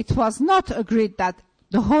 It was not agreed that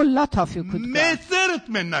the whole lot of you could go. Մեծերդ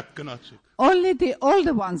մենակ գնացեք։ Only the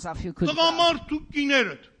older ones of you could go. Տղամարդ ու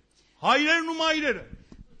կիներդ, հայրերն ու մայրերը։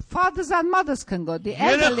 Fathers and mothers can go. The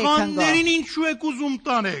elderly can go. Երեխաներին ինչու եք ուզում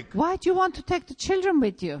տանեք։ Why do you want to take the children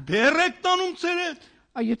with you? Դեր եք տանում ցերեդ։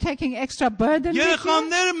 Are you taking extra burden with you?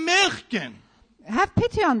 Երեխաները մեղք են։ Have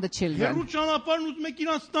pity on the children. Հերու ճանապարհն ուզում եք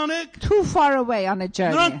իրանց տանեք։ Too far away on a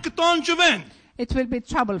journey. Նրանք կտանջվեն։ It will be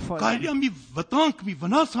trouble for Կարելի them. է մի վտանգ, մի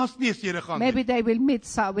վնաս հասնի այս երեխաներին։ Maybe they will meet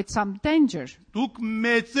with some danger. Դուք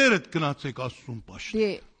մեծերդ գնացեք Աստծուն պաշտ։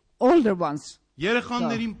 The older ones,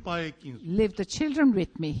 Երեխաներին պայեք ինձ։ leave the children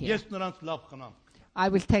with me here. Ես նրանց լավ խնամ։ I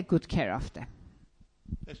will take good care of them.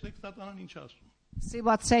 Տեսեք սատանան ինչ ասում։ See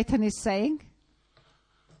what Satan is saying?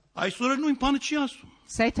 Այսօր էլ նույն բանը չի ասում։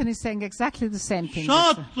 Satan is saying exactly the same thing.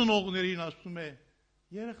 Շատ ծնողներին ասում է,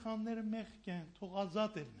 երեխաները մեղք են, թող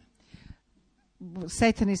ազատ են։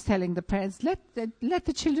 Satan is telling the parents, let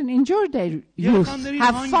the children enjoy their youth, Երեխաներին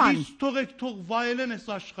have fun. հանգիստ թողեք, թող վայելեն այս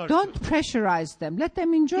աշխարհը։ Don't pressurize them. Let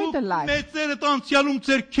them enjoy the Դուք life. մեծերդ անցյալում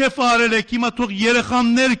ձեր քեֆ արել եք, հիմա թող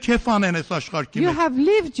երեխաները քեֆ անեն այս աշխարհի You մեջ։ have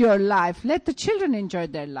lived your life. Let the children enjoy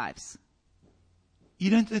their lives.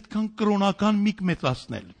 Իրենց այդքան կրոնական միք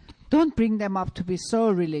մեծացնել։ Don't bring them up to be so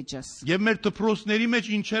religious. Եվ մեր դպրոցների մեջ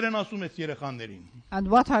ինչեր են ասում այս երեխաներին։ And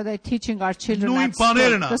what are they teaching our children Նույն at school?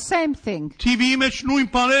 բաներն ա։ The same thing. TV-ի մեջ նույն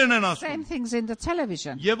բաներն են ասում։ Same things in the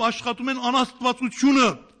television. Եվ աշխատում են անաստվածությունը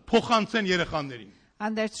փոխանցեն երեխաներին։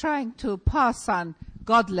 And they're trying to pass on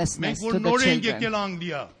godlessness Մենք որ to the նոր ենք children. եկել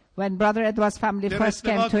Անգլիա, When Brother Edward's family first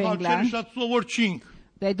came to դերստեղած England, շատ սովոր չինք։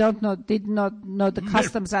 they did not know the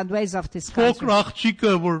customs and ways of this Փոքր country.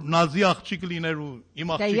 աղջիկը, որ նազի աղջիկ լինելու, իմ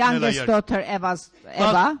The աղջիկն էլ youngest է։ daughter,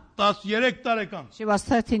 Eva, 13 տարեկան։ she was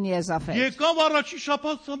 13 years of age. Եկավ առաջի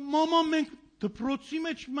շաբաթը, մամա մենք դպրոցի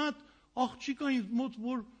մեջ մատ աղջիկա ինձ մոտ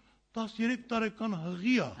որ 13 տարեկան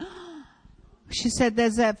հղի է։ She said,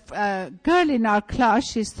 there's a girl in our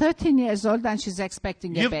class, she's 13 years old and she's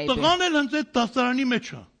expecting a Եվ baby. տղան էլ հենց այդ դասարանի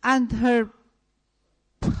մեջ է։ And her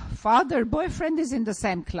boyfriend is in the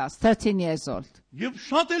same class, 13 years old. Եվ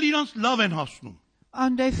շատ էլ իրանց լավ են հասնում։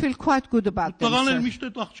 And they feel quite good about Տղան էլ themselves. միշտ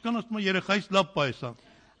այդ աղջկան ասում է երեխայից լավ պայես է։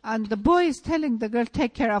 And the boy is telling the girl,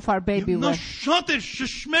 take care of our baby. Նա well. շատ էր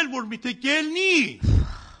շշմել որ միթե կելնի։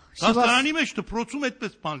 She was, Դասարանի մեջ դպրոցում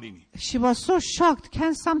այդպես բան լինի։ she was so shocked.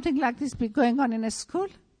 Can something like this be going on in a school?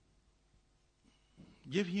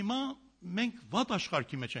 Եվ հիմա մենք վատ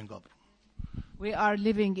աշխարհի մեջ ենք ապրում։ We are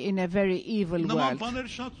living in a very evil Նման world. բաներ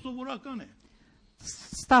շատ սովորական է։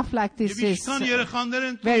 Stuff like this Եվ is ինչքան երեխաներ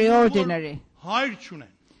են very որ ordinary. հայր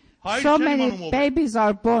չունեն։ Հայր So չեն many իմանում ով է։ babies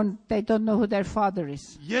are born, they don't know who their father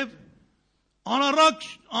is. Եվ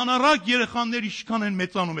անառակ երեխաներ ինչքան են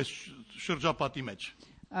մեծանում այս շրջապատի մեջ։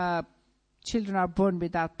 Children are born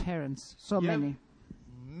without parents. So Եվ many.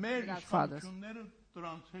 մեր Without fathers. իշխանությունները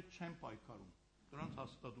դրանց հետ չեն պայքարում։ Դրանց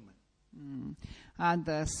հաստատում են։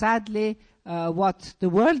 And sadly, what the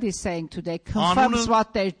world is saying today confirms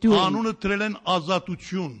what they're doing. Անունը դրել են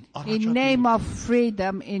ազատություն, In name of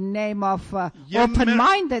freedom, in name of Եվ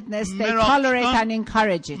open-mindedness, they մեր tolerate աղջկան- and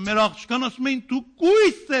encourage it. Մեր աղջկան ասում էին դու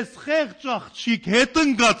կույս ես խեղճ աղջիկ,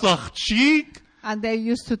 հետընկած աղջիկ, And they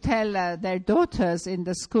used to tell their daughters in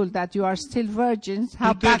the school that you are still virgins,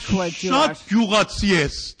 how դու դեռ backward you are. շատ գյուղացի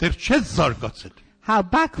ես, դեռ չես զարգացել։ How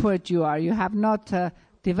backward you are. You have not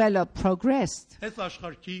developed, progressed. Այս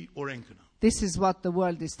աշխարհի օրենքն է։ This is what the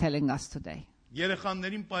world is telling us today.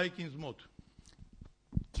 Երեխաներին պայեք ինձ մոտ։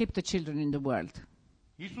 Keep the children in the world.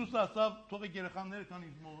 Հիսուս ասավ, թողեք երեխաները կան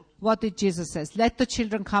ինձ մոտ։ What did Jesus say? Let the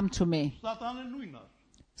children come to me. Սատանը նույնն է։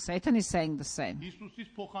 Satan is saying the same. Հիսուսից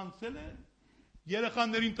փոխանցել է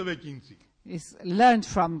երեխաներին տվեք ինձի։ is learned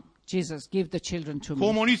from Jesus. Give the children to me.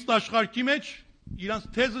 Կոմունիստ աշխարհի մեջ իրանց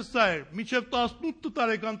թեզը սա էր. Մինչև 18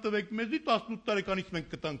 տարեկան տվեք մեզի, 18 տարեկանից մենք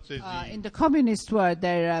կտանք ցեզի։ In the communist world,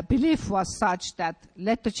 their belief was such that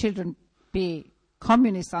let the children be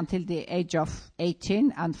communist until the age of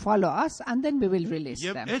 18 and follow us, and then we will release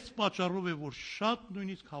Եվ them. այս պատճառով է որ շատ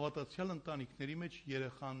նույնիսկ հավատացյալ ընտանիքների մեջ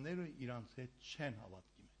երեխաները իրանց հետ չեն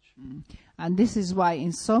հավատքի մեջ։ And this is why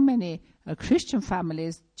in so many Christian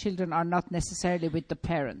families, children are not necessarily with the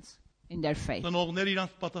parents in their faith. Ծնողները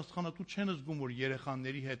իրանց պատասխանատու չեն զգում որ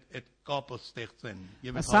երեխաների հետ այդ կապը ստեղծեն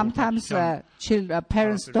եւ այդ Sometimes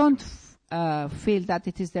parents don't feel that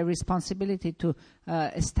it is their responsibility to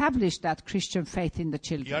establish that Christian faith in the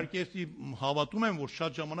children. Իհարկե ես հավատում եմ որ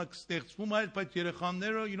շատ ժամանակ ստեղծվում է բայց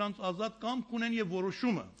երեխաները իրանց ազատ կամք ունեն եւ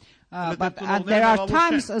որոշումը։ But there are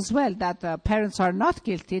times as well that parents are not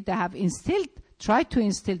guilty. They have tried to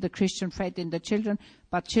instill the Christian faith in the children,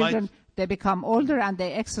 but children, they become older and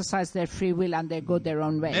they exercise their free will and they go their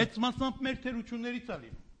own way. Մեծ մասամբ մեր թերություններից է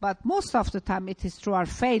լինում։ But most of the time it is through our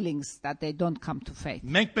failings that they don't come to faith.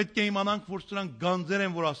 Մենք պետք է իմանանք որ սրանք գանձեր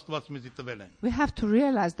են որ Աստված մեզի տվել են։ We have to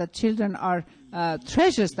realize that children are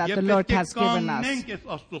treasures that the Lord has given us. Մենք այս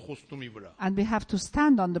Աստծո խոստումի վրա։ And we have to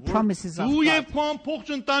stand on the promises of Դու God. եւ քո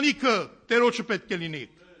ամբողջ ընտանիքը Տերոջը պետք է լինի։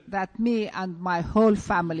 That me and my whole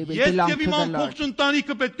family will Ես belong to եւ իմ the Lord. ամբողջ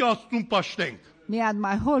ընտանիքը պետք է Աստծուն պաշտենք։ Me and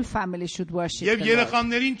my whole family should worship Եվ the Lord.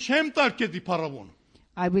 երեխաներին չեմ տար քեզի փառավոն։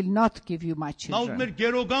 I will not give you my Նա ուզում children. էր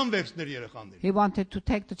գերոգան վերցներ երեխաներին։ He wanted to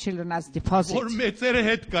take the children as Որ deposit մեծերը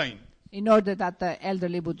հետ կային։ in order that the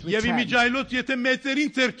elderly would Եվ return. իմիջայլոց եթե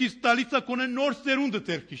մեծերին ցերքից տալիս է կոնե նոր սերունդը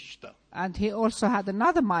ցերքից չտա։ And he also had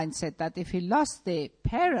another mindset that if he lost the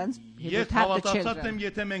parents, he Ես would have the հավատացած children. եմ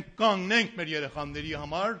եթե մենք կանգնենք մեր երեխաների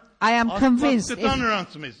համար, I am convinced կտա if-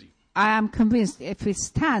 նրանց մեզի։ I am convinced if we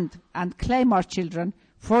stand and claim our children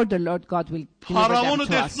for the Lord, God will deliver them Փառավոնը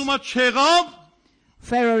to us. տեսնում է չեղավ,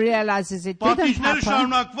 Pharaoh realizes it didn't պատիժները happen.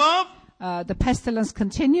 շարունակվավ, The pestilence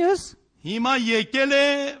continues. հիմա եկել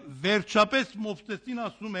է վերջապես Մովսեսին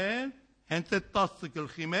ասում է, հենց այդ 10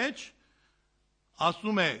 գլխի մեջ,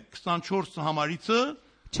 ասում է 24 համարիցը,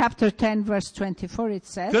 Chapter 10, verse 24, it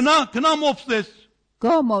says, գնա Մովսես,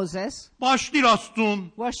 Go, Moses, պաշտիր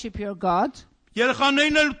Աստծուն, worship your God.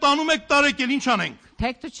 երեխաներին էլ տանում եք տարեկել, ինչ անենք։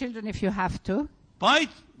 Take the children if you have to. Բայց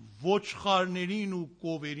ոչխարներին ու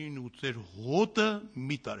կովերին ու ծեր հոտը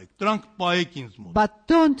մի տարեք։ Դրանք պայեք ինձ մոտ։ But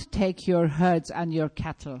don't take your herds and your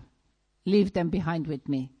cattle. Leave them behind with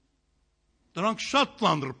me. Դրանք շատ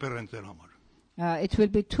ծանրպեր են ձեր համար։ It will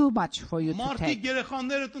be too much for you to Մարդիկ take.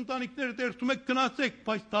 երեխաները ընտանիքները դերթում եք գնացեք,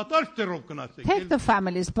 բայց դատարկ ծերով գնացեք։ Take the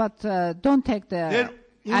families, but don't take Ձեր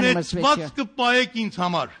the animals with you. ունեցվածքը պայեք ինձ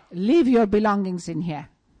համար։ Leave your belongings in here.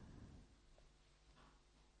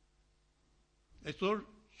 Այսօր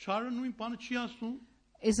շարը նույն բանը չի ասում։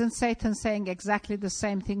 Isn't Satan saying exactly the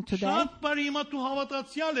same thing today? Շատ բարի հիմա դու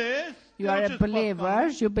հավատացյալ ես։ You are a believer,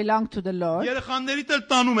 you belong to the Lord, Երեխաներիդ էլ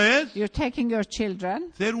տանում ես։ you're taking your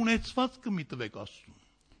children. Ձեր ունեցվածքը մի տվեք Աստծուն։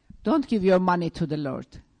 Don't give your money to the Lord.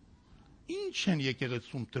 Ինչ են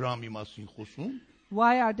եկեղեցում դրամի մասին խոսում։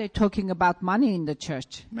 Why are they talking about money in the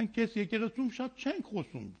church? Մենք այս եկեղեցում շատ չենք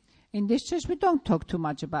խոսում։ In this church, we don't talk too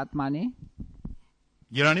much about money.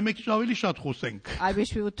 Երանի մեկ ավելի շատ խոսենք։ I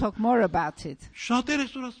wish we would talk more about it. Շատերը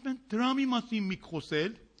այսօր ասում են դրամի մասին մի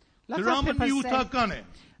խոսել։ Lots of Դրամը people say- նյութական է։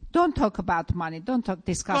 Don't talk about money. Don't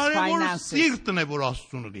discuss Կարևորը finances. սիրտն է որ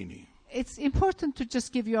Աստծուն լինի։ It's important to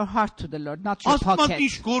just give your heart to the Lord, not your Աստված pocket.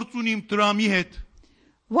 ինչ գործ ունի իմ դրամի հետ։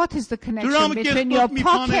 What is the connection Դրամը between կերպով your մի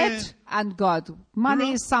բան է։ pocket and God? Money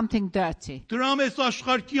Դրամ- is something dirty. Դրամ էս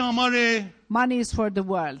աշխարհի համար է։ Money is for the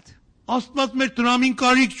world. Աստված մեր դրամին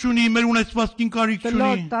կարիք չունի, մեր ունեցվածքին կարիք The չունի։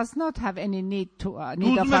 Lord does not have any need Դու of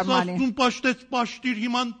ուզում our ես money. Աստծուն պաշտեց պաշտիր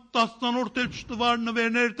հիմա 10-րդ էլ չտվար,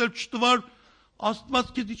 նվերներ էլ չտվար։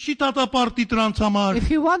 Աստված քեզ չի դատապարտի դրանց համար։ If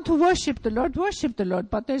you want to worship the Lord,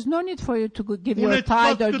 but there's no need for you to give your Ունեցված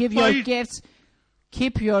tithe or give your կտվայր- gifts.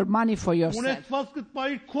 Keep your money for yourself. Ունեցվածքդ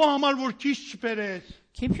բայր քո համար որ քիչ չբերես։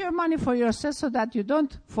 Keep your money for yourself so that you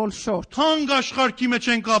don't fall short. Թանկ աշխարհի մեջ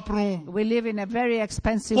ենք ապրում։ We live in a very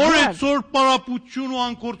expensive Որ world. այսօր պարապություն ու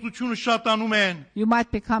անկործությունը շատանում են։ You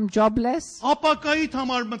might become jobless. Ապակայիդ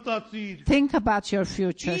համար մտածիր։ Think about your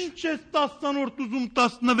future. Ինչ ես 10-րդ ուզում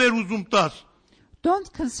 10, նվեր ուզում 10։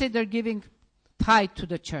 Don't consider giving tithe to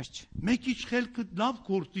the church. Մեկ իջ խելքը լավ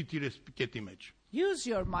գործի դիրես պիկետի մեջ։ Use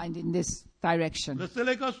your mind in this direction. Լսել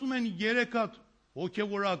եք ասում են 3 հատ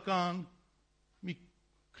հոգևորական մի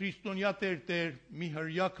քրիստոնյա տերտեր, մի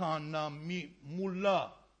հրյա քահանա, մի մուլլա,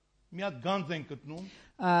 մի հատ գանձ են գտնում։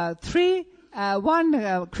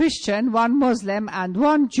 One Christian, one Muslim, and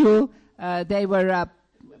one Jew, they were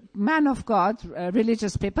man of God,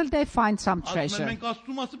 religious people, they find some Ասում treasure. են մենք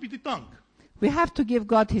Աստծո մասը պիտի տանք։ We have to give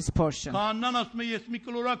God his portion. Քահանան ասում է ես մի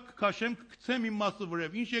կլորակ քաշեմ, կգցեմ իմ մասը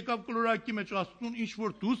վրև։ Ինչ եկավ կլորակի մեջ Աստծուն, ինչ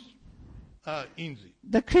որ դուս ինձի։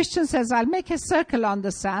 The Christian says, I'll make a circle on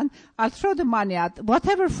the sand, I'll throw the money out.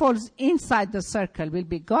 Whatever falls inside the circle will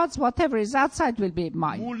be God's, whatever is outside will be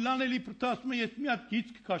mine. Մուլլան էլի ասում է ես մի հատ գիծ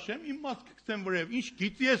կքաշեմ, իմ մասը կգցեմ վրև։ Ինչ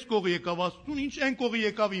գիծի ես կողի եկավ Աստծուն, ինչ այն կողի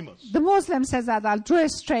եկավ իմս։ The Muslim says that I'll draw a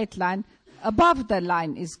straight line. Above the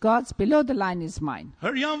line is God's, below the line is mine.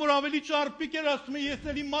 Հրյան որ ավելի ճարպիկ էր ասում է ես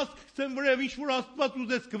էլի մաս կգցեմ վրև, ինչ որ Աստված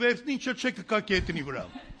ուզես կվերցնի, ինչը չէ կկա կետնի վրա։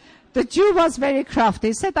 The Jew was very crafty.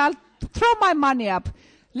 He said, I'll throw my money up.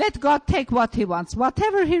 Let God take what he wants.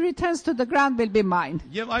 Whatever he returns to the ground will be mine.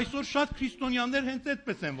 Եվ այսօր շատ քրիստոնյաներ հենց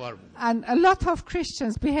այդպես են վարվում։ And a lot of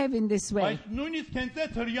Christians behave in this way. Այս նույնիսկ հենց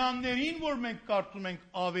այդ հրյաններին, որ մենք կարծում ենք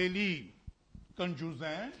ավելի կնջուզ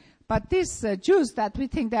են, But these Jews that we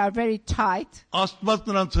think they are very tight, Աստված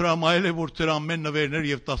նրանց հրամայել է, որ ծեր ամեն նվերներ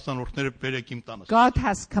եւ տասնորդները բերեք իմ տանս։ God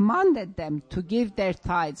has commanded them to give their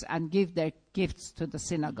tithes and give their gifts to the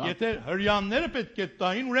synagogue. Եթե հրյանները պետք է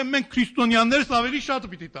տային, ուրեմն մենք քրիստոնյաներս ավելի շատ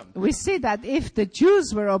պիտի տանք։ We see that if the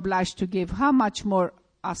Jews were obliged to give, how much more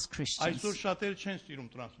us Christians? Այսօր շատերը չեն սիրում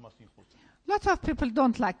դրանց մասին խոսել։ A lot of people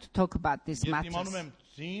don't like to talk about these Ես իմանում matters. եմ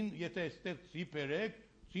ցին, եթե այստեղ ցի բերեք,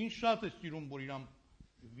 ցին շատ է սիրում, որ իրան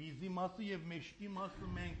վիզի մասը եւ մեջքի մասը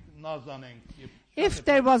մենք նազանենք եւ If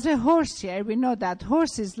there was a horse here, we know that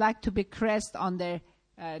horses like to be caressed on their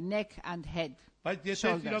neck and head. Բայց եթե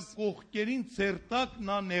Shoulders. իրա կողքերին ցերտակ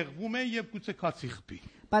նա նեղվում է եւ գուցե քացի խփի։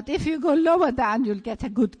 But if you go lower down, you'll get a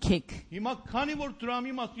good kick. Հիմա քանի որ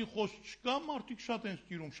դրամի մասին խոսք չկա, մարդիկ շատ են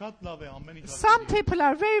սիրում, շատ լավ է ամեն ինչ։ Some people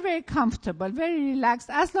are very, very comfortable, very relaxed,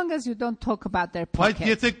 as long as you don't talk about their Բայց pocket.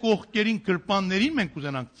 եթե կողքերին կրպաններին մենք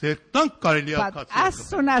ուզենանք ցերտանք, կարելի է But as քացի։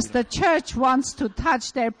 soon as the church wants to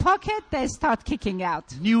touch their pocket, they start kicking out.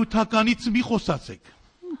 Նյութականից մի խոսացեք։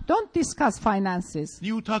 Don't discuss finances.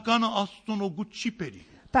 Նյութականը Աստծուն օգուտ չի բերի։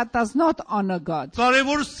 That does not honor God.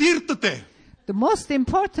 Կարևոր սիրտդ է։ The most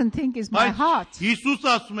important thing is my Բայց heart. Հիսուս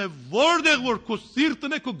ասում է, որտեղ որ քո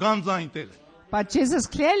սիրտն է, քո գանձային տեղ է։ But Jesus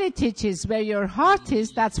clearly teaches where your heart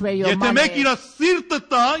is, that's where your Եթե money մեկ իր is. սիրտը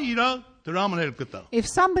տա, իր դրամն էլ կտա։ If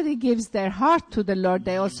somebody gives their heart to the Lord,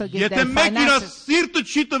 they also give Եթե their մեկ իր finances. սիրտը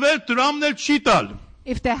չի տվել, դրամն էլ չի տալ։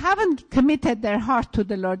 If they haven't committed their heart to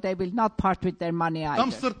the Lord, they will not part with their money Կամ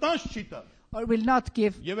either. սրտանց չի տալ։ Or will not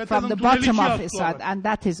give Եվ եթե from the ընդունելի bottom չի of his heart, Աստծո and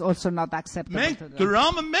that is also not acceptable Մենք to the Lord.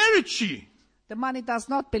 դրամը մերը չի։ The money does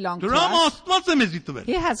not belong to Դրամը us. Աստված է մեզի տվել։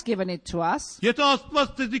 He has given it to us. Եթե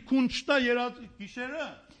Աստված ձեզի քուն չտա երած գիշերը,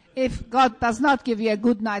 If God does not give you a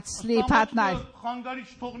good night's sleep at night, խանգարիչ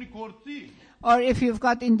թողնի գործի, or if you've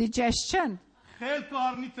got indigestion, խելքը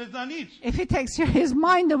առնի ցեզանից։ if he takes his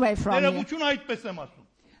mind away from you. Ներողություն այդպես եմ ասում։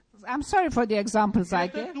 I'm sorry for the examples I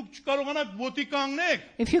Եթե gave. դուք չկարողանաք ոտի կանգնեք,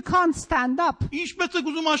 If you can't stand up, ինչպես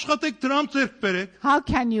եք ուզում աշխատեք դրամ ձեռք բերեք։ how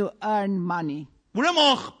can you earn money? Ուրեմն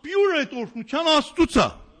աղբյուրը այդ օրհնության Աստծուց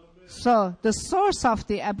է։ So the source of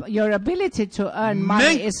your ability to earn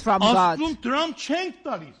money is from God. Աստծուն դրամ չենք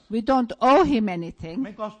տալիս։ We don't owe him anything.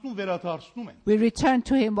 Մենք Աստծուն վերադարձնում ենք։ We return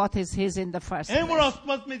to him what is his in the first Այն որ place.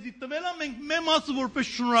 Աստված մեզի տվել է, մենք մեր մասը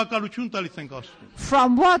որպես շնորհակալություն տալիս ենք Աստծուն։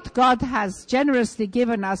 From what God has generously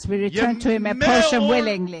given us, we return to him a portion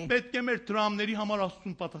willingly. Պետք է մեր դրամների համար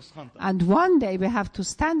Աստծուն պատասխան տալ։ And one day we have to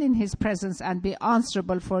stand in his presence and be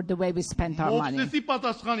answerable for the way we spent our money. Մովսեսի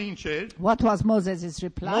պատասխանը ինչ էր։ What was Moses'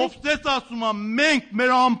 reply? Մովսես ասում է, մենք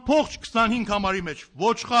մեր ամբողջ 25 համարի մեջ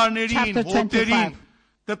ոչխարներին, Chapter 25. ոտերին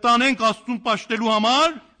կտանենք Աստծուն պաշտելու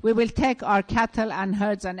համար, We will take our cattle and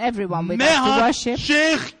herds and everyone with us մեր to worship.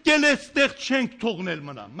 շեղկել էստեղ չենք թողնել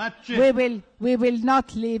մնա։ Մատ չէ։ We will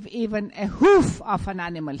not leave even a hoof of an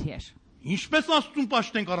animal here. Ինչպես Աստծուն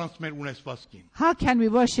պաշտենք առանց մեր ունեցվածքին։ How can we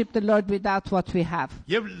worship the Lord without what we have?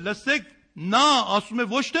 Եվ լսեք, նա ասում է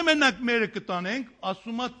ոչ թե մենակ մերը կտանենք,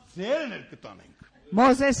 ասում է ձերն էլ կտանենք։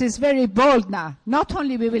 Moses is very bold now. Not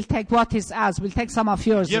only we will take what is ours, we'll take some of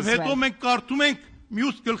yours Եվ as հետո well. մենք կարդում ենք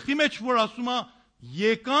մյուս գլխի մեջ, որ ասում է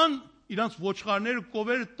եկան իրանց ոչխարները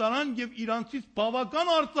կովերը տարան եւ իրանցից բավական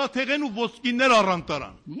արծաթեղեն ու ոսկիներ առան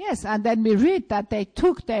տարան։ Yes, and then we read that they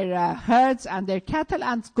took their herds and their cattle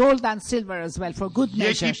and gold and silver as well for good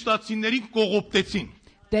measure. Եգիպտացիներին կողոպտեցին։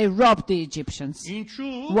 They robbed the Egyptians.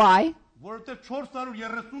 Ինչու՞։ Why? Որովհետեւ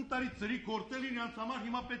 430 տարի ծրի կորտել իրանց համար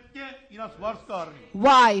հիմա պետք է իրանց վարձը առնի։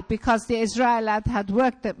 Why? Because the Israelites had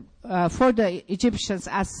worked for the Egyptians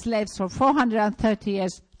as slaves for 430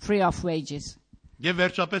 years free of wages. Եվ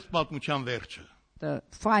վերջապես պատմության վերջը։ The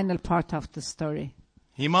final part of the story.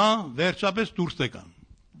 Հիմա վերջապես դուրս եկան։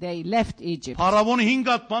 They left Egypt. Փարավոնը 5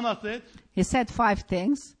 հատ բան ասեց, He said 5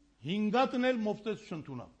 things. 5-ն էլ Մովսես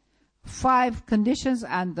չընդունավ։ 5 conditions,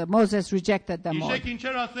 and Moses rejected them all. Իշեք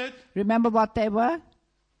ինչեր ասեց։ Remember what they were?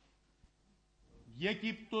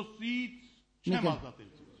 Եգիպտոսից չեմ Նիկը։ ազատել։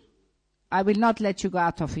 I will not let you go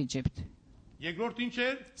out of Egypt. Երկրորդ ինչ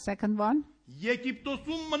էր։ Second one,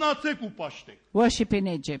 Եգիպտոսում մնացեք ու պաշտեք։ worship in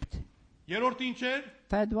Egypt. Երրորդ ինչ էր։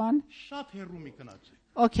 Third one, Շատ հեռու մի գնացեք։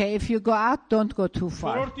 okay, if you go out, don't go too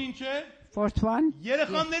far. Չորրորդ ինչ էր։ Fourth one,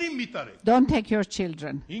 Երեխաներին մի տարեք։ don't take your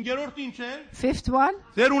children. Հինգերորդ ինչ էր։ Fifth one,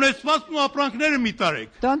 Ձեր ունեցվածքն ու ապրանքները մի տարեք։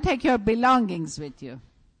 don't take your belongings with you.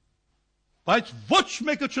 Բայց ոչ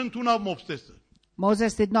մեկը չընդունավ Մովսեսը։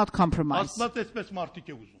 Moses did not compromise. Աստված այսպես մարդիկ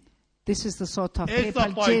է ուզում։ This is the sort of Էսա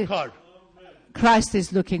people պայքար։ Christ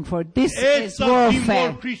is looking for. This is Էսա դիմոր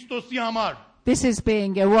warfare. Քրիստոսի համար։ This is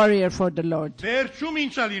being a warrior for the Lord. Վերջում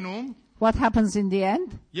ինչ է լինում։ What happens in the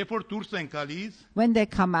end? Երբ որ դուրս են գալիս, When they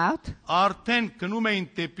come out, արդեն գնում էին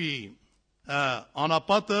դեպի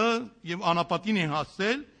անապատը եւ անապատին են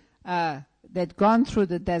հասել, they'd gone through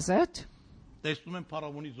the desert. տեսնում են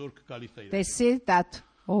փարավոնի զորքը գալիս է։ They see that,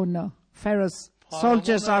 oh no, Pharaoh's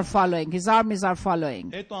soldiers are following, his armies are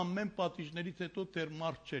following. Այդ ամեն պատիժներից հետո դեռ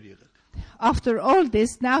մարդ չէր եղել։ After all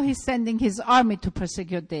this, now he's sending his army to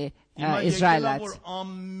persecute the Հիմա եկել է Israelites. որ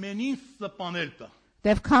ամենին սպանել տա։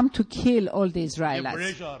 They've come to kill all the Եվ Israelites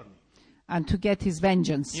վրեժ առնի։ and to get his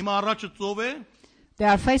vengeance. Հիմա առաջը ծով է, They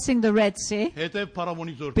are facing the Red Sea, հետև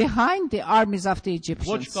փարավոնի զորքը։ behind the armies of the Ոչ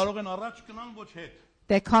Egyptians. կարող են առաջ գնան, ոչ հետ։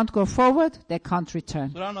 They can't go forward, they can't return.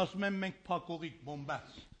 Սրան ասում են մենք փակողիկ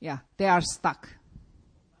բոմբաց։ Yeah, they are stuck.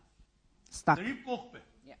 Stuck. Դրիվ կողպ է։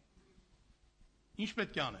 Yeah. Ինչ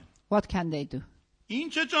պետք է անեն։ What can they do?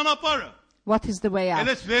 Ինչ է ճանապարհը։ What is the way Էլ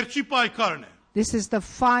out? էս վերջի պայքարն է։ This is the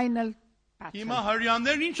final Հիմա battle.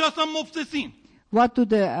 հрьяաներն ինչ ասան Մովսեսին։ What do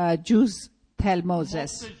the Jews tell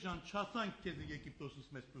Moses? Մովսես ջան, չասանք քեզ Եգիպտոսից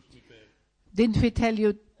մեզ դուրս մի տեղ։ Didn't we tell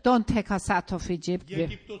you, don't take us out of Egypt?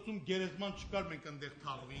 Եգիպտոսում գերեզման չկար, մենք այնտեղ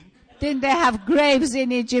թաղվինք։ Didn't they have graves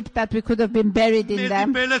in Egypt that we could have been buried in Մեզ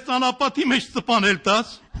them? իբելես անապատի մեջ սպանել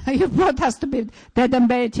տաս։ You brought us to be dead and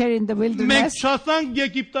buried here in the Մենք wilderness. չասանք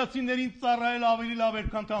Եգիպտացիներին ծառայել ավելի լավ էր,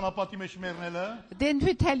 քան թե անապատի մեջ մեռնելը։ Didn't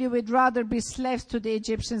we tell you we'd rather be slaves to the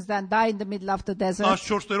Egyptians than die in the middle of the desert?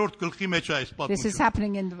 14-րդ գլխի մեջ է այս This is պատմությունը։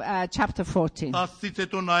 happening in chapter 14. 10-ից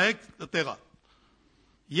հետո նայեք տեղա։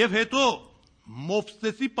 Եվ հետո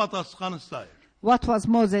Մովսեսի պատասխանը սա էր։ What was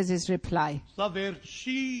Moses' reply? Սա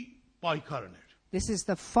վերջի պայքարն էր։ This is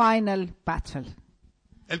the final battle.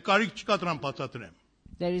 Էլ կարիք չկա դրան բացատրեմ։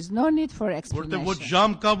 There is no need for Որտեղ ոչ explanation.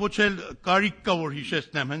 ժամ կա, ոչ էլ կարիք կա, որ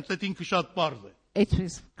հիշեցնեմ, հենց այդ ինքը շատ པարզ է։ It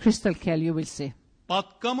is crystal clear, you will see.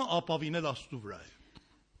 Պատկամը ապավինել Աստծո վրա է։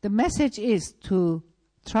 The message is to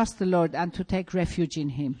trust the Lord and to take refuge in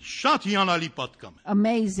Him. Շատ հիանալի պատկամ է։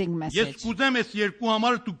 Amazing Ես message. կուզեմ այս երկու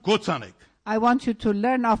համարը դու գոցանեք։ I want you to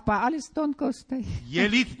learn off by Alice, don't go stay.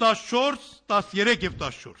 Ելից 14, 13 եւ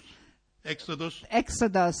 14։ Exodus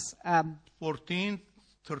Exodus 14,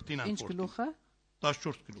 13 and ինչ 14։ գլուխը?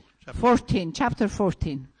 14 գլուխ։ 14, chapter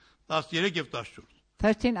 14. 13 եւ 14։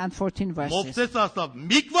 13 and 14 verses. Մովսես ասավ.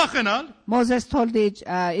 «Մի կվախենալ», Moses told the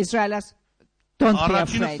Israelites, don't be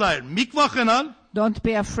առաջինը afraid. սա էր։ «Մի կվախենալ, Don't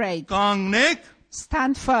be afraid. կանգնեք,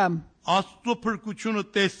 Stand firm. Աստծո փրկությունը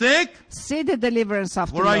տեսեք, See the deliverance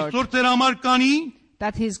of the որ Lord այսօր ձեր համար կանի,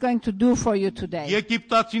 that He's going to do for you today.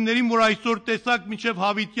 Եգիպտացիներին, որ այսօր տեսակ, մինչև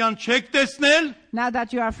հավիտյան չեք տեսնել, Now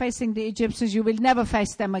that you are facing the Egyptians, you will never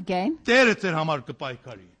face them again. Տերը ձեր համար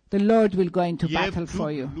կպայքարի։ The Lord will go into Եվ battle for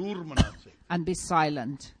դուք you. լուր մնացեք։ And be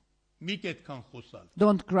silent. Մի կետքան խոսալ։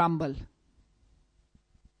 Don't grumble.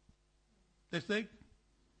 Տեսեք,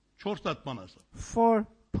 4 հատ բան ասա։ 4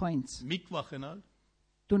 points. Մի կվախենալ,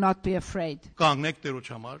 Do not be afraid. կանգնեք Տերոջ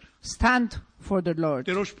համար, Stand for the Lord.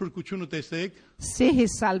 Տերոջ փրկությունը տեսեք See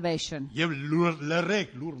His salvation. եւ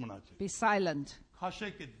լռեք, լուր մնացեք։ Be silent.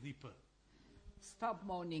 Քաշեք այդ դիպը։ Stop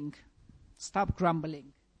moaning. Stop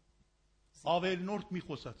grumbling. Ավելնորդ մի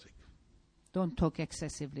խոսացեք։ Don't talk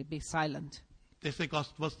excessively. Be silent. Տեսեք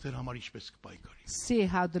Աստված ձեր համար ինչպես կպայքարի։ See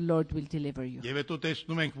how the Lord will deliver you. Եվ հետո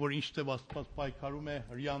տեսնում ենք, որ ինչտեղ Աստված պայքարում է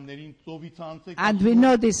հрьяաներին ծովից անցեք։ And we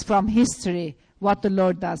know this from history, what the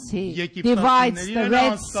Lord does. He divides the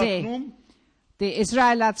Red Sea. The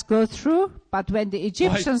Israelites go through, but when the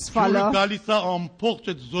Egyptians follow, Գալիս է ամբողջ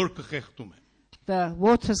այդ զորքը խեղդում է։ the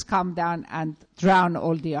waters come down and drown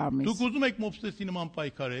all the armies. Դուք ուզում եք Մովսեսի նման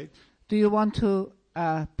պայքարեք, Do you want to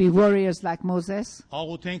be warriors like Moses?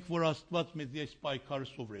 աղոթենք, որ Աստված մեզ այս պայքարը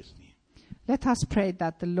սովորեցնի։ Let us pray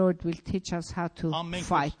that the Lord will teach us how to Ամենք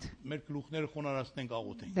fight. մեր գլուխները խոնարհացնենք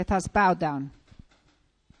աղոթենք։ Let us bow down.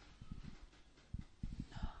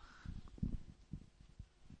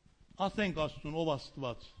 Ասենք Աստծուն, ով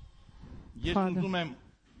Աստված։ Ես Father. ուզում եմ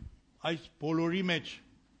այս բոլորի մեջ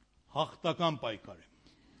հաղթական պայքարեմ։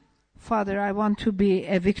 Father, I want to be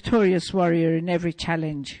a victorious warrior in every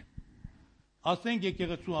challenge. Ասենք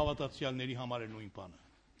եկեղեցու հավատացյալների համար է նույն բանը։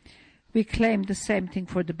 We claim the same thing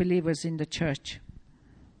for the believers in the church.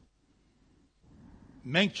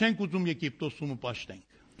 Մենք չենք ուզում Եգիպտոսում պաշտենք։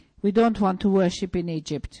 We don't want to worship in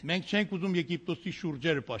Egypt. Մենք չենք ուզում Եգիպտոսի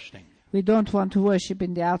շուրջերը պաշտենք։ We don't want to worship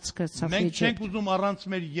in the outskirts of Մենք չենք Egypt. ուզում առանց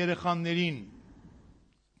մեր երեխաներին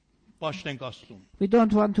պաշտենք Աստծուն։ We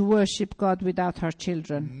don't want to worship God without our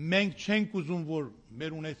children. Մենք չենք ուզում որ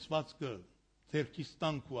մեր ունեցվածքը ձեռքից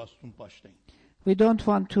տանք ու Աստծուն պաշտենք։ We don't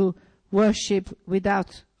want to worship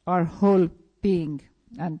without our whole being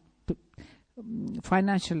and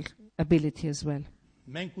financial ability as well.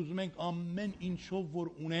 Մենք ուզում ենք ամեն ինչով որ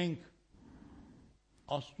ունենք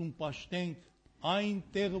Աստծուն պաշտենք այն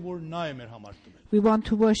տեղը որ նա է մեր համար տվել։ We want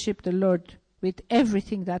to worship the Lord with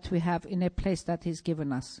everything that we have in a place that He's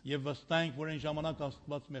given us. Եվ վստահ ենք որ այն ժամանակ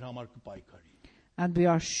Աստված մեր համար կպայքարի։ And we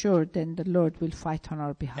are sure then the Lord will fight on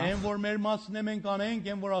our Այն behalf. որ մեր մասն է մենք անենք,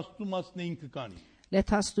 այն որ Աստծու մասն է ինքը կանի։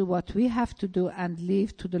 Let us do what we have to do and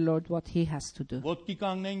leave to the Lord what He has to do. Ոտքի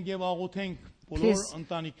կանգնենք եւ աղոթենք բոլոր Please.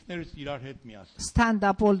 ընտանիքներս իրար հետ միասին։ Stand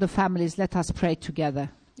up, all the families. Let us pray together.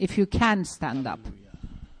 If you can stand up.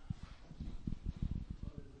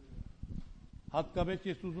 Հատկապես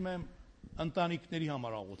ես ուզում եմ ընտանիքների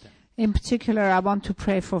համար աղոթեմ։ In particular, I want to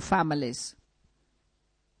pray for families.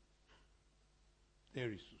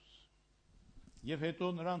 Տեր Հիսուս։ Եվ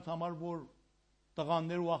հետո նրանց համար որ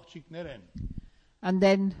տղաներ ու աղջիկներ են, And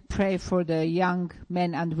then pray for the young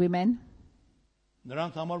men and women,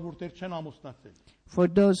 նրանց համար որ դեռ չեն ամուսնացել, for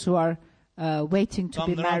those who are waiting to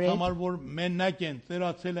be կամ նրանց married, համար որ մենակ են,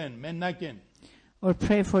 ծերացել են, մենակ են, or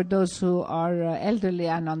pray for those who are elderly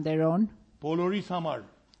and on their own, բոլորիս համար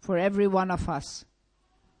for every one of us.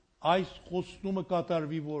 այս խոստումը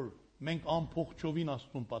կատարվի որ մենք ամփոխչովին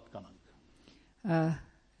Աստծուն պատկանանք։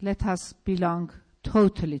 Let us belong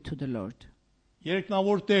totally to the Lord.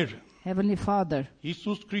 Երկնավոր Տեր, Heavenly Father,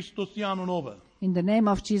 Հիսուս Քրիստոսի անունով in the name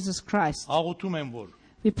of Jesus Christ, աղոթում եմ որ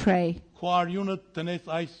we pray, քո արյունը տնես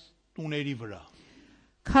այս տուների վրա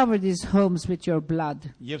cover these homes with your blood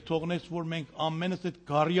եւ թողնես որ մենք ամենս այդ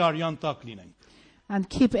գարի արյան տակ լինենք։ and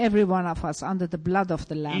keep every one of us under the blood of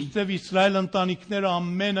the Lamb. Իսկև Իսրայել ընտանիքները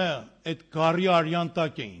ամենը այդ գարի արյան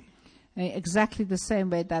տակ էին։ Exactly the same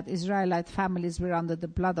way that Israelite families were under the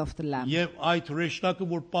blood of the Lamb. Եվ այդ ռեշտակը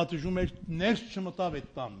որ պատժում էր ներս չմտավ այդ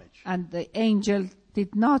տան մեջ։ And the angel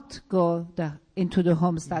did not go into the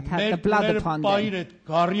homes that had the blood upon Մեր them. այդ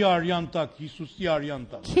գարի արյան տակ, Հիսուսի արյան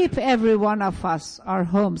տակ։ Keep every one of us, our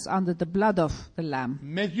homes, under the blood of the Lamb.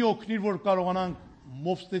 Մեզի օգնիր որ կարողանանք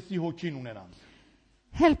Մովսեսի հոգին ունենանք։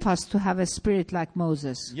 Help us to have a spirit like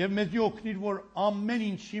Moses. Եվ մեզի օգնիր որ ամեն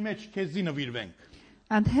ինչի մեջ քեզի նվիրվենք։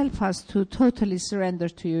 And help us to totally surrender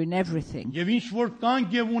to you in everything. Եվ ինչ որ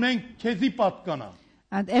կանք եւ ունենք քեզի պատկանա։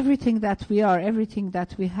 And everything that we are, everything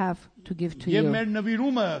that we have to give to Եվ you. մեր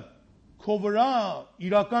նվիրումը քո վրա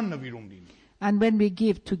իրական նվիրում լինի։ And when we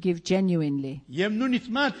give, to give genuinely. Եվ նույնիսկ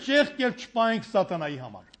մատ չեղքել չպայենք սատանայի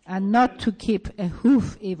համար։ And not to keep a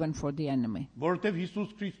hoof even for the enemy. Որովհետեւ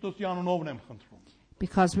Հիսուս Քրիստոսի անունով եմ խնդրում։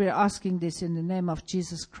 Because we're asking this in the name of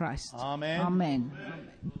Jesus Christ. Amen. Amen.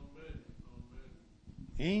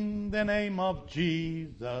 In the name of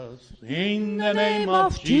Jesus, in the name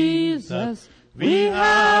of Jesus, we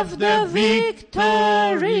have the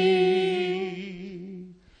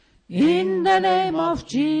victory. In the name of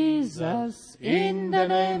Jesus, in the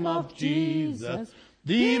name of Jesus,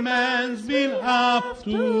 demons will have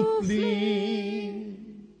to flee.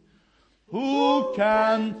 Who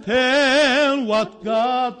can tell what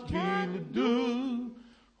God will do?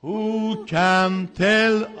 Who can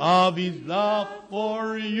tell of His love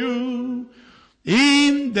for you?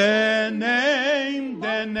 In the name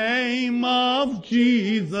of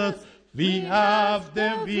Jesus, we have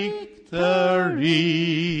the victory.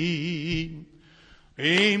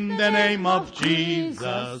 In the name of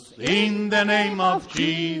Jesus, in the name of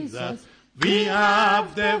Jesus, we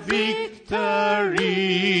have the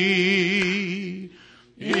victory.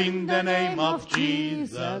 In the name of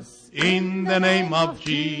Jesus, in the name of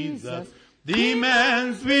Jesus,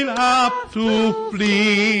 demons will have to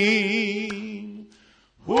flee.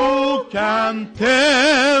 Who can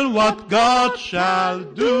tell what God shall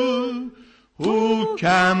do? Who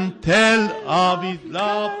can tell of His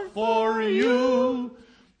love for you?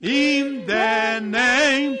 In the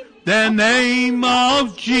name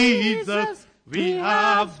of Jesus, we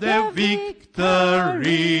have the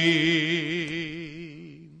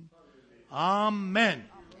victory. Amen.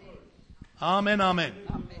 Amen, amen.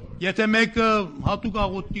 Եթե մեկը հատուկ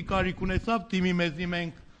աղոթքի կարիք ունեցավ, դիմի մեզի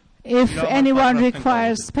մենք If Իրավական anyone պատրաստ ենք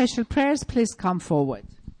requires աղոթել։ special prayers, please come forward.